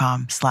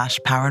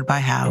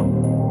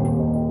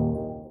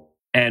aramco.com/poweredbyhow.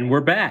 And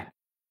we're back.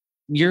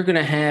 You're going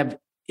to have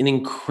an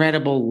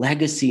incredible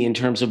legacy in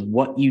terms of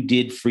what you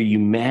did for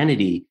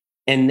humanity.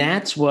 And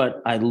that's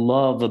what I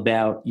love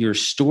about your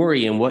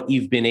story and what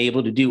you've been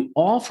able to do,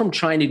 all from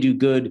trying to do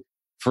good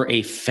for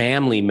a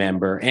family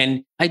member.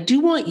 And I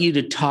do want you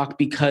to talk,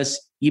 because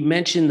you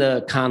mentioned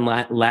the Khan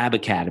Lab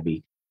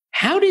Academy.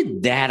 How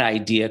did that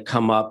idea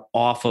come up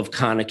off of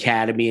Khan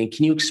Academy? And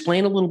can you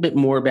explain a little bit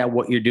more about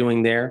what you're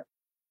doing there?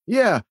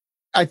 Yeah,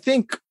 I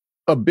think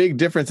a big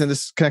difference, and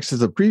this connects to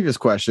the previous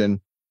question.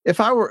 If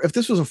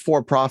this was a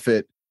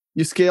for-profit,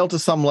 you scale to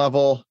some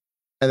level,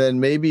 and then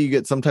maybe you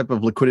get some type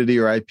of liquidity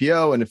or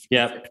IPO. And if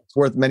it's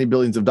worth many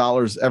billions of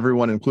dollars,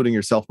 everyone, including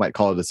yourself, might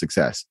call it a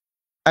success.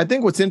 I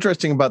think what's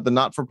interesting about the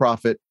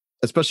not-for-profit,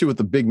 especially with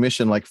the big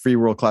mission like free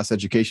world-class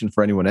education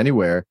for anyone,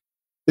 anywhere,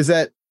 is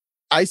that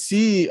I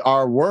see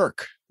our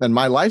work and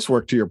my life's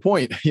work, to your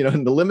point,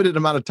 in the limited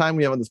amount of time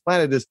we have on this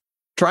planet, is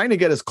trying to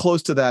get as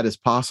close to that as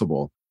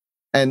possible.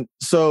 And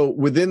so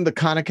within the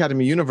Khan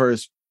Academy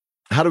universe,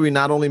 how do we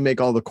not only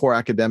make all the core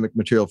academic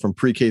material from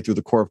pre-K through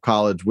the core of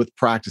college with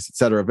practice, et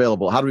cetera,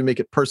 available? How do we make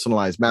it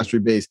personalized,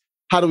 mastery-based?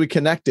 How do we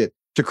connect it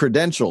to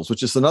credentials,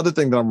 which is another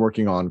thing that I'm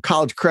working on,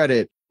 college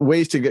credit,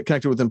 ways to get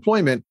connected with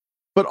employment,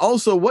 but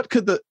also what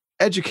could the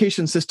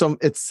education system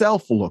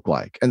itself look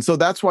like? And so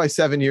that's why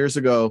 7 years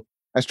ago,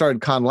 I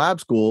started Khan Lab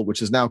School,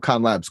 which is now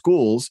Khan Lab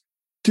Schools,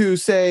 to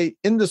say,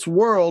 in this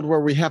world where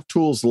we have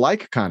tools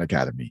like Khan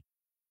Academy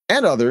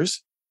and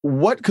others,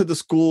 what could the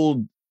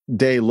school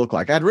day look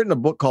like? I had written a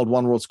book called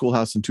One World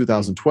Schoolhouse in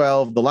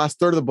 2012. The last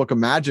third of the book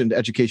imagined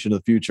education of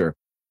the future.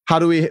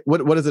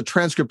 What does a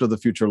transcript of the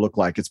future look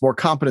like? It's more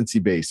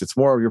competency-based. It's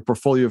more of your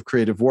portfolio of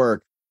creative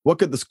work. What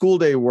could the school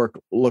day work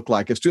look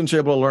like? If students are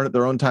able to learn at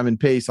their own time and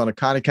pace on a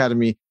Khan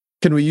Academy,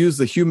 can we use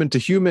the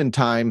human-to-human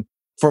time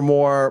for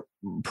more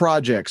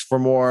projects, for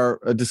more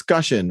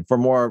discussion, for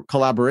more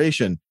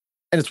collaboration?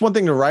 And it's one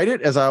thing to write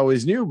it, as I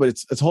always knew, but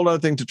it's a whole other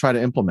thing to try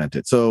to implement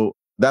it. So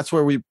that's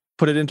where we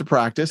put it into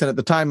practice. And at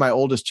the time, my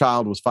oldest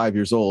child was 5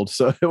 years old.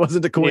 So it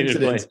wasn't a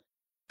coincidence.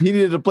 He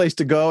needed a place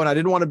to go. And I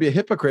didn't want to be a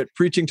hypocrite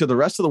preaching to the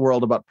rest of the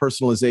world about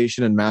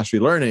personalization and mastery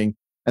learning,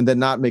 and then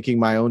not making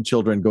my own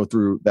children go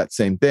through that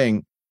same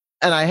thing.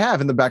 And I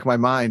have, in the back of my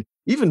mind,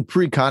 even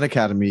pre-Khan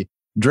Academy,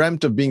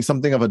 dreamt of being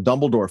something of a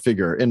Dumbledore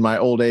figure in my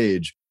old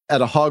age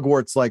at a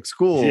Hogwarts-like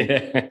school.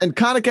 Yeah. And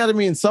Khan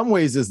Academy in some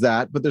ways is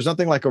that, but there's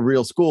nothing like a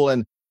real school.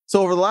 And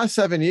so over the last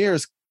 7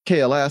 years,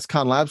 KLS,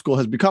 Khan Lab School,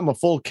 has become a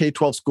full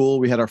K-12 school.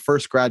 We had our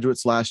first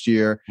graduates last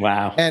year.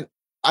 Wow. And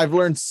I've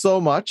learned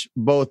so much,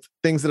 both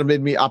things that have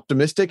made me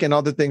optimistic and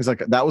other things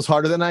like that was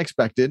harder than I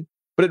expected.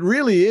 But it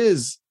really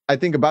is, I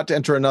think, about to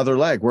enter another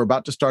leg. We're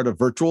about to start a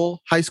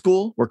virtual high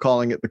school. We're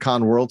calling it the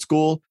Khan World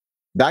School.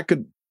 That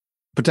could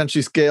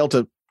potentially scale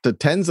to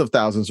tens of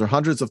thousands or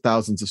hundreds of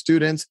thousands of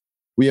students.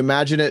 We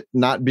imagine it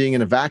not being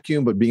in a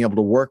vacuum, but being able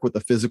to work with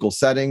a physical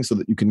setting so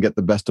that you can get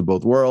the best of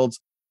both worlds.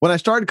 When I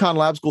started Khan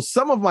Lab School,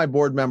 some of my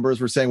board members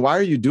were saying, why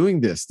are you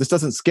doing this? This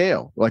doesn't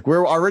scale. Like,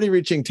 we're already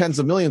reaching tens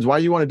of millions. Why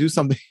do you want to do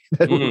something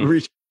that would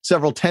reach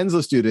several tens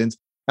of students?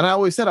 And I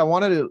always said, I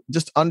wanted to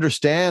just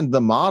understand the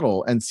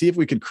model and see if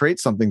we could create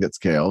something that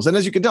scales. And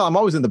as you can tell, I'm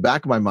always in the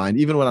back of my mind,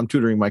 even when I'm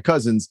tutoring my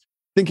cousins,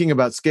 thinking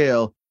about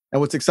scale.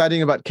 And what's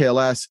exciting about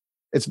KLS,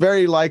 it's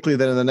very likely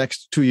that in the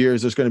next 2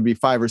 years, there's going to be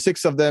 5 or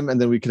 6 of them. And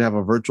then we can have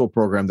a virtual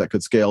program that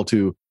could scale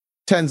to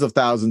tens of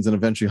thousands and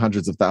eventually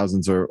hundreds of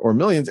thousands or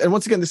millions. And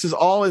once again, this is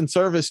all in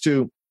service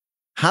to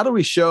how do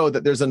we show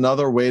that there's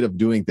another way of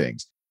doing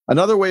things?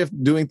 Another way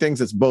of doing things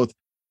that's both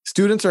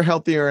students are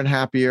healthier and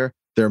happier,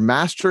 they're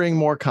mastering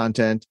more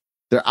content,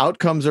 their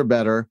outcomes are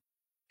better,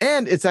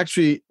 and it's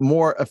actually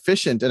more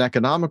efficient and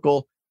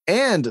economical,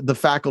 and the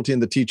faculty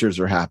and the teachers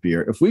are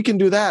happier. If we can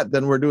do that,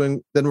 then we're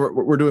doing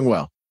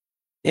well.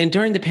 And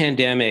during the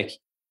pandemic,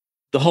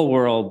 the whole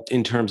world,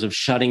 in terms of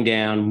shutting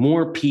down,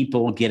 more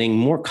people getting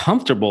more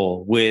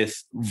comfortable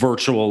with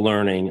virtual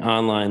learning,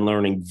 online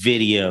learning,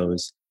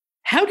 videos.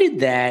 How did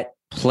that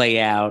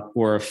play out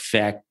or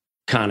affect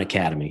Khan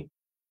Academy?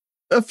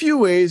 A few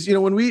ways.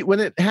 When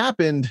it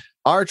happened,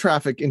 our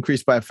traffic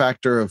increased by a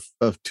factor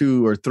of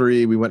 2 or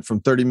 3. We went from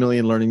 30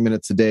 million learning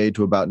minutes a day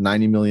to about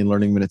 90 million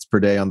learning minutes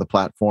per day on the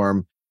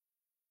platform.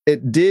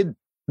 It did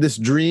this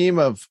dream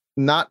of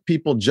not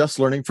people just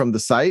learning from the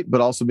site,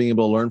 but also being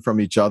able to learn from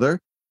each other,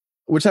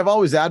 which I've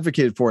always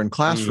advocated for in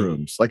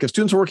classrooms. Like, if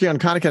students are working on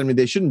Khan Academy,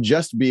 they shouldn't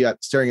just be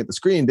staring at the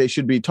screen. They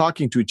should be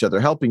talking to each other,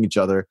 helping each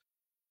other.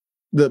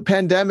 The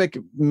pandemic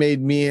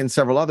made me and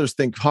several others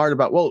think hard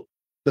about, well,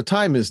 the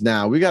time is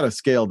now. We got to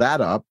scale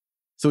that up.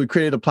 So we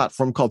created a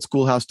platform called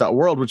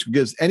schoolhouse.world, which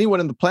gives anyone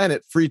on the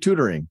planet free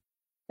tutoring.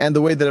 And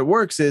the way that it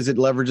works is it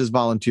leverages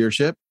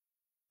volunteership.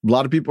 A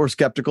lot of people are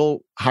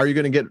skeptical. How are you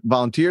going to get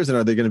volunteers, and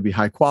are they going to be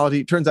high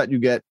quality? Turns out you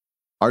get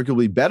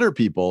arguably better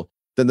people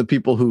than the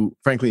people who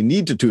frankly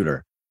need to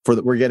tutor.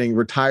 We're getting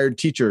retired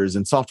teachers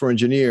and software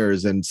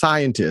engineers and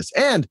scientists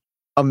and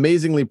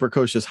amazingly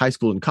precocious high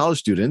school and college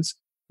students.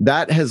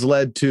 That has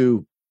led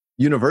to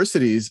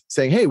universities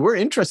saying, hey, we're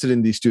interested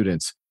in these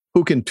students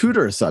who can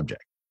tutor a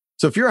subject.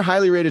 So if you're a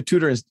highly rated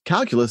tutor in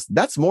calculus,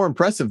 that's more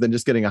impressive than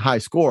just getting a high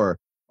score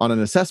on an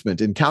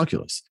assessment in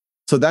calculus.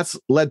 So that's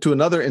led to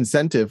another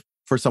incentive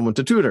for someone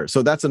to tutor.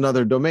 So that's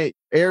another domain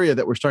area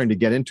that we're starting to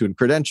get into in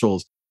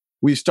credentials.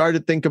 We started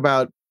to think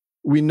about,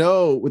 we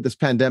know with this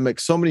pandemic,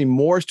 so many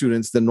more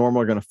students than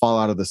normal are going to fall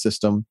out of the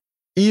system.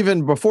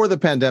 Even before the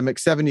pandemic,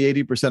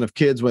 70-80% of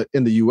kids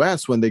in the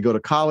US, when they go to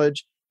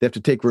college, they have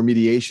to take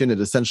remediation at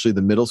essentially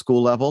the middle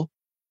school level.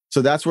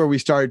 So that's where we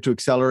started to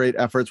accelerate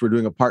efforts. We're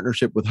doing a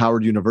partnership with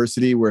Howard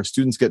University where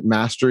students get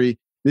mastery.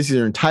 These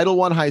are in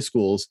Title I high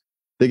schools.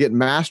 They get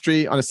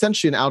mastery on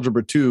essentially an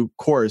Algebra 2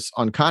 course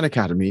on Khan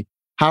Academy.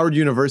 Howard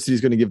University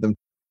is going to give them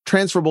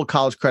transferable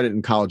college credit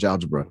in college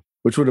algebra,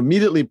 which would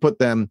immediately put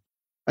them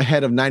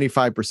ahead of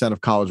 95%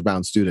 of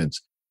college-bound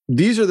students.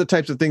 These are the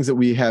types of things that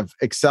we have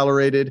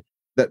accelerated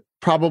that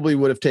probably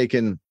would have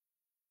taken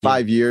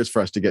 5 years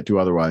for us to get to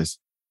otherwise.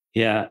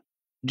 Yeah.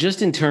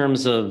 Just in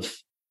terms of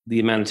the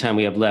amount of time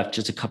we have left,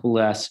 just a couple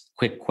last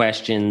quick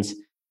questions.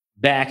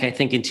 Back, I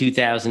think in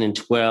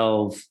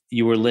 2012,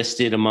 you were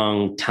listed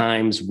among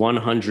Time's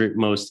 100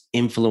 most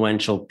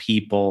influential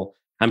people.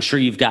 I'm sure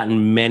you've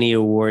gotten many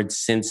awards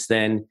since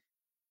then.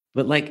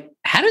 But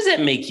how does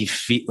that make you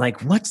feel?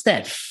 What's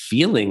that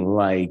feeling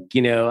like?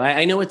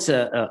 I know it's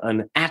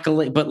an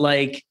accolade, but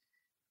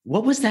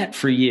what was that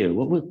for you?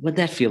 What'd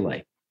that feel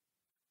like?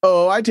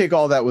 Oh, I take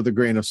all that with a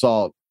grain of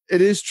salt.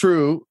 It is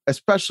true,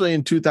 especially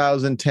in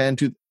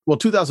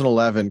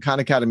 2011, Khan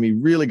Academy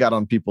really got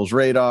on people's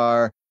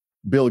radar.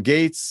 Bill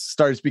Gates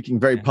started speaking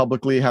very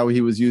publicly how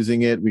he was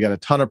using it. We got a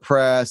ton of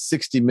press,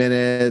 60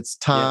 Minutes,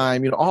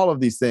 Time, all of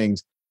these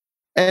things.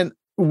 And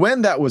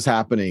when that was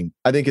happening,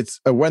 I think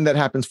when that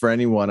happens for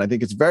anyone, I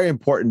think it's very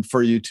important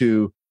for you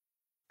to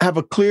have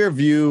a clear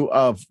view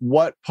of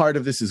what part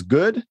of this is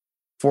good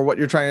for what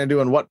you're trying to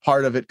do and what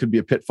part of it could be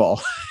a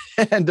pitfall.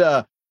 And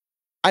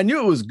I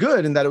knew it was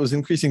good in that it was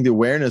increasing the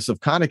awareness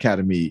of Khan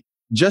Academy.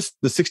 Just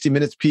the 60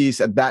 Minutes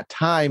piece at that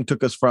time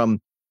took us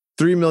from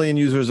 3 million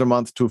users a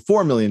month to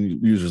 4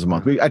 million users a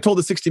month. I told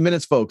the 60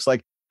 Minutes folks,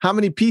 how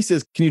many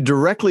pieces can you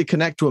directly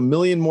connect to 1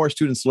 million more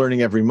students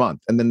learning every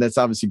month? And then that's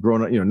obviously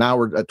grown, now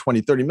we're at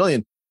 20, 30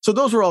 million. So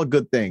those were all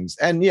good things.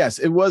 And yes,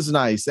 it was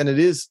nice. And it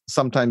is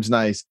sometimes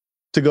nice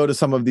to go to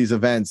some of these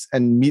events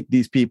and meet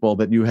these people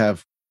that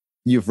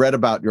you've read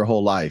about your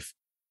whole life.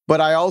 But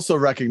I also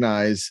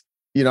recognize,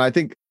 I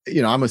think,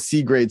 I'm a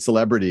C-grade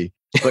celebrity,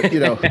 but,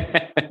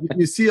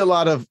 you see a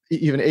lot of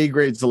even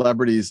A-grade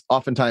celebrities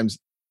oftentimes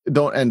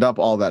don't end up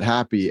all that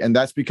happy. And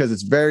that's because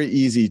it's very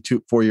easy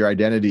for your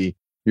identity,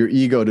 your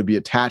ego, to be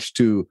attached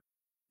to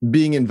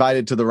being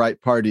invited to the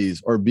right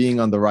parties or being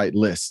on the right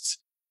lists.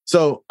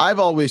 So I've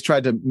always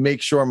tried to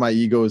make sure my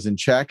ego is in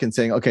check and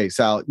saying, okay,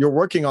 Sal, you're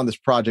working on this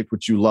project,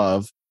 which you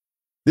love.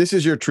 This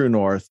is your true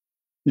north,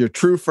 your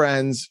true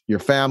friends, your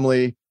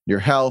family, your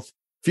health.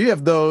 If you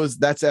have those,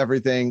 that's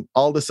everything.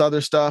 All this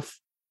other stuff,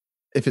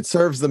 if it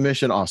serves the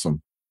mission,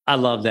 awesome. I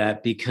love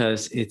that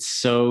because it's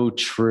so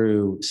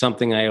true.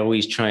 Something I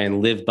always try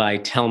and live by,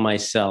 tell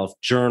myself,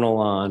 journal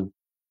on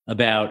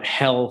about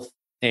health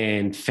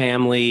and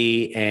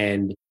family,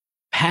 and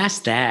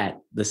past that,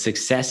 the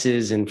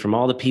successes. And from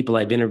all the people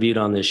I've interviewed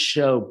on this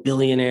show,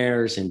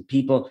 billionaires and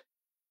people,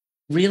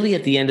 really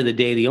at the end of the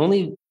day, the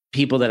only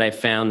people that I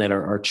found that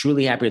are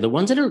truly happy are the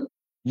ones that are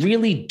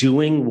really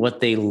doing what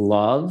they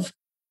love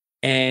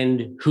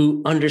and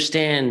who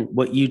understand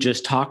what you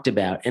just talked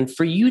about. And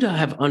for you to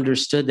have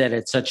understood that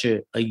at such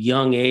a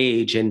young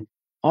age, and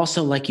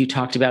also, like you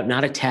talked about,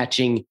 not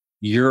attaching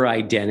your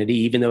identity,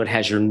 even though it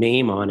has your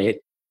name on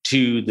it,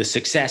 to the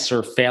success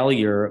or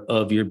failure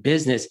of your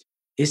business,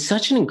 is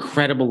such an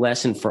incredible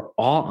lesson for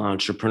all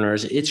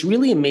entrepreneurs. It's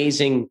really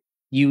amazing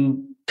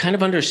you kind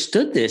of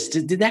understood this.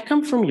 Did that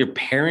come from your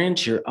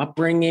parents, your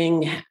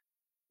upbringing?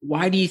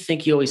 Why do you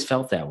think you always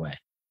felt that way?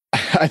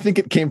 I think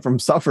it came from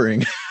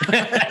suffering.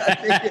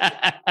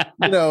 I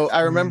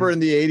remember in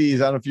the 80s, I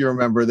don't know if you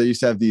remember, they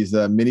used to have these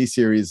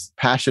miniseries,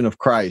 Passion of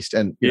Christ.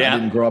 And I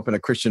didn't grow up in a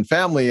Christian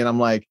family. And I'm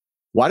like,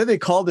 why do they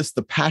call this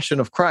the Passion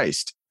of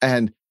Christ?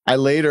 And I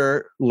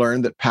later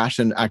learned that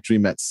passion actually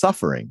meant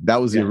suffering.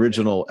 That was the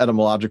original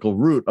etymological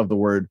root of the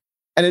word.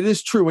 And it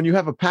is true. When you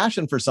have a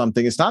passion for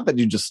something, it's not that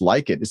you just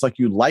like it. It's like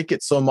you like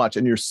it so much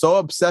and you're so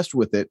obsessed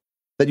with it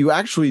that you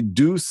actually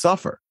do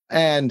suffer.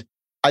 And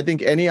I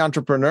think any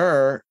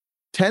entrepreneur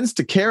tends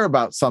to care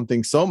about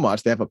something so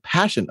much. They have a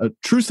passion, a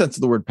true sense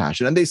of the word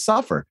passion, and they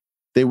suffer.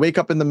 They wake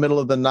up in the middle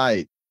of the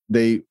night.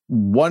 They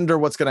wonder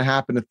what's going to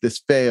happen if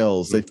this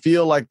fails. They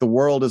feel like the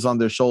world is on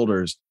their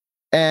shoulders.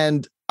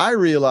 And I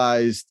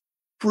realized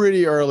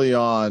pretty early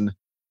on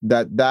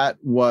that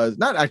was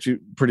not actually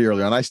pretty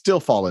early on. I still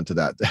fall into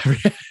that.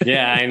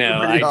 Yeah, I know.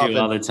 I do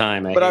all the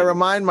time. But I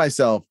remind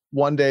myself,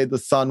 one day the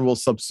sun will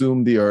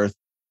subsume the earth.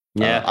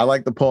 Yeah. I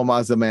like the poem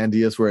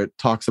Ozymandias, where it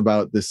talks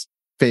about this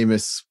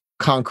famous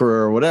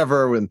conqueror or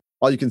whatever, when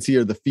all you can see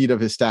are the feet of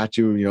his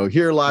statue.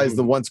 Here lies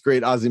the once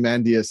great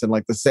Ozymandias, and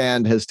like the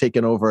sand has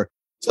taken over.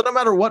 So no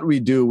matter what we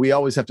do, we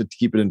always have to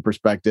keep it in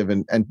perspective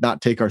and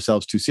not take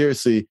ourselves too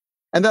seriously.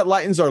 And that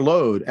lightens our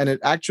load, and it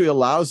actually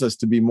allows us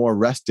to be more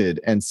rested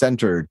and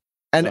centered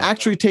and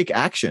actually take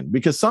action,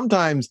 because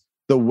sometimes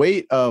the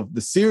weight of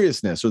the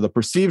seriousness or the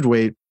perceived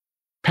weight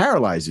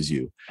paralyzes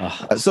you.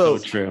 So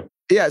true.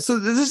 Yeah. So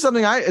this is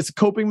something it's a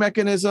coping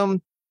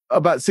mechanism.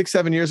 About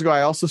 6-7 years ago,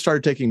 I also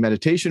started taking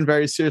meditation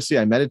very seriously.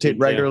 I meditate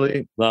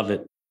regularly. Love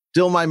it.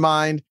 Still my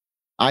mind.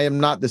 I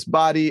am not this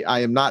body. I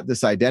am not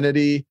this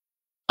identity.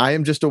 I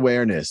am just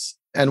awareness.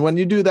 And when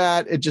you do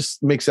that, it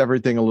just makes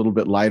everything a little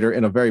bit lighter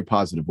in a very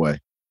positive way.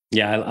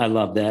 Yeah, I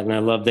love that. And I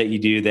love that you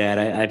do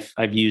that.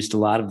 I've used a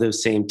lot of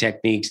those same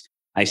techniques.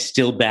 I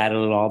still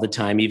battle it all the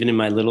time, even in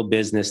my little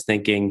business,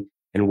 thinking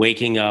and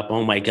waking up,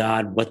 oh my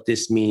God, what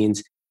this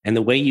means. And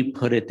the way you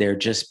put it there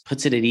just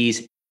puts it at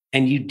ease.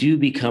 And you do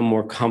become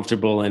more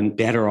comfortable and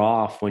better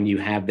off when you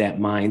have that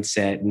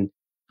mindset. And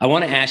I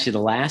want to ask you the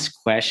last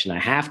question I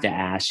have to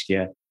ask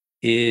you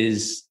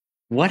is,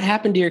 what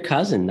happened to your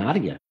cousin,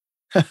 Nadia?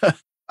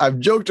 I've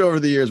joked over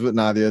the years with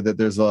Nadia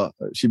that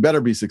she better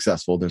be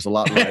successful. There's a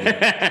lot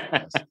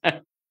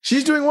writing.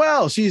 She's doing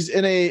well.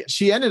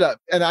 She ended up,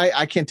 and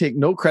I can't take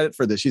no credit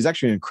for this. She's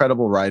actually an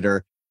incredible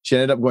writer. She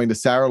ended up going to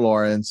Sarah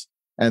Lawrence.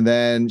 And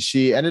then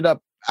she ended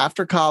up,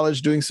 after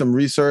college, doing some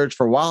research.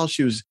 For a while,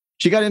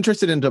 she got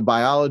interested into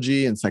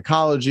biology and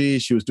psychology.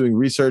 She was doing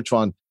research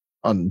on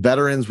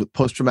veterans with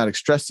post-traumatic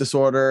stress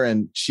disorder.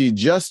 And she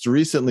just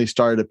recently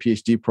started a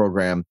PhD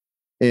program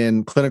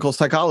in clinical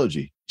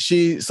psychology.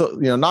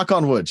 Knock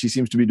on wood, she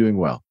seems to be doing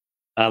well.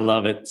 I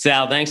love it.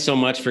 Sal, thanks so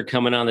much for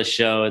coming on the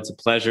show. It's a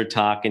pleasure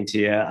talking to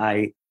you.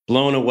 I'm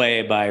blown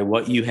away by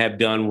what you have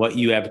done, what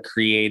you have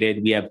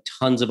created. We have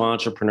tons of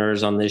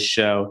entrepreneurs on this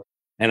show.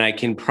 And I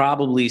can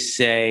probably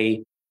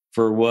say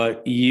for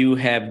what you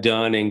have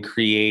done and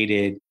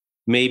created,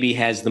 maybe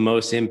has the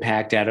most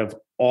impact out of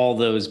all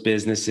those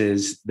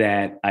businesses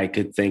that I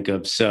could think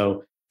of.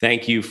 So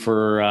thank you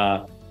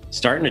for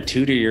starting to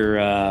tutor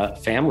your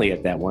family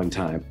at that one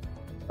time.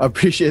 I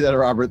appreciate that,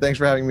 Robert. Thanks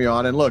for having me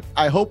on. And look,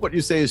 I hope what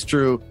you say is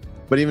true,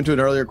 but even to an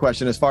earlier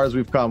question, as far as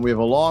we've come, we have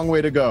a long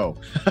way to go.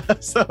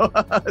 So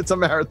it's a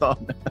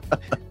marathon.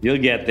 You'll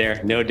get there,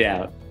 no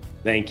doubt.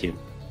 Thank you.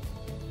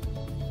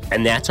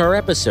 And that's our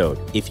episode.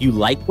 If you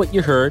like what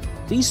you heard,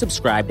 please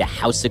subscribe to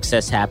How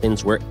Success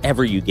Happens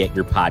wherever you get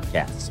your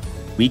podcasts.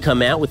 We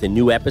come out with a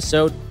new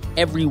episode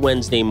every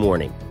Wednesday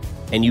morning,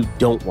 and you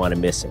don't want to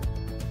miss it.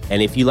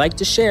 And if you like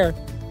to share,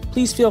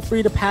 please feel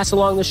free to pass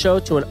along the show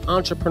to an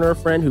entrepreneur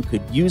friend who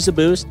could use a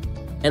boost,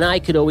 and I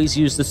could always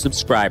use the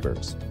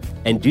subscribers.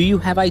 And do you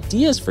have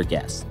ideas for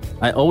guests?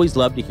 I always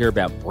love to hear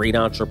about great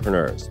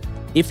entrepreneurs.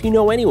 If you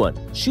know anyone,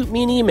 shoot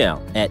me an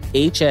email at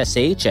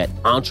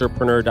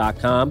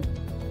hsh@entrepreneur.com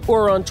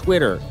or on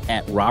Twitter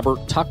at Robert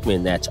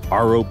Tuchman, that's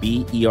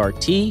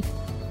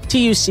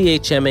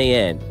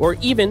RobertTuchman, or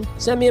even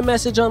send me a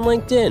message on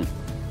LinkedIn.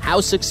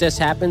 How Success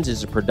Happens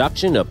is a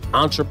production of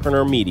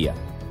Entrepreneur Media.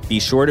 Be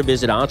sure to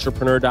visit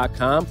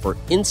entrepreneur.com for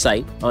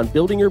insight on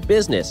building your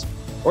business,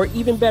 or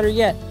even better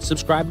yet,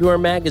 subscribe to our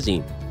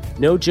magazine.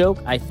 No joke,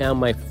 I found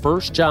my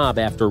first job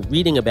after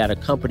reading about a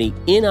company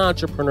in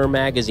Entrepreneur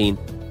Magazine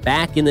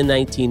back in the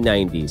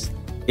 1990s.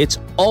 It's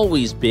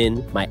always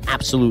been my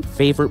absolute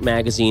favorite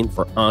magazine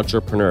for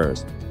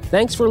entrepreneurs.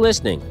 Thanks for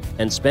listening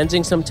and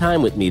spending some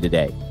time with me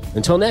today.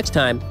 Until next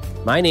time,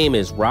 my name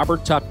is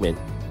Robert Tuchman,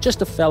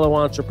 just a fellow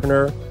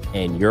entrepreneur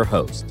and your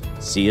host.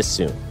 See you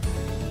soon.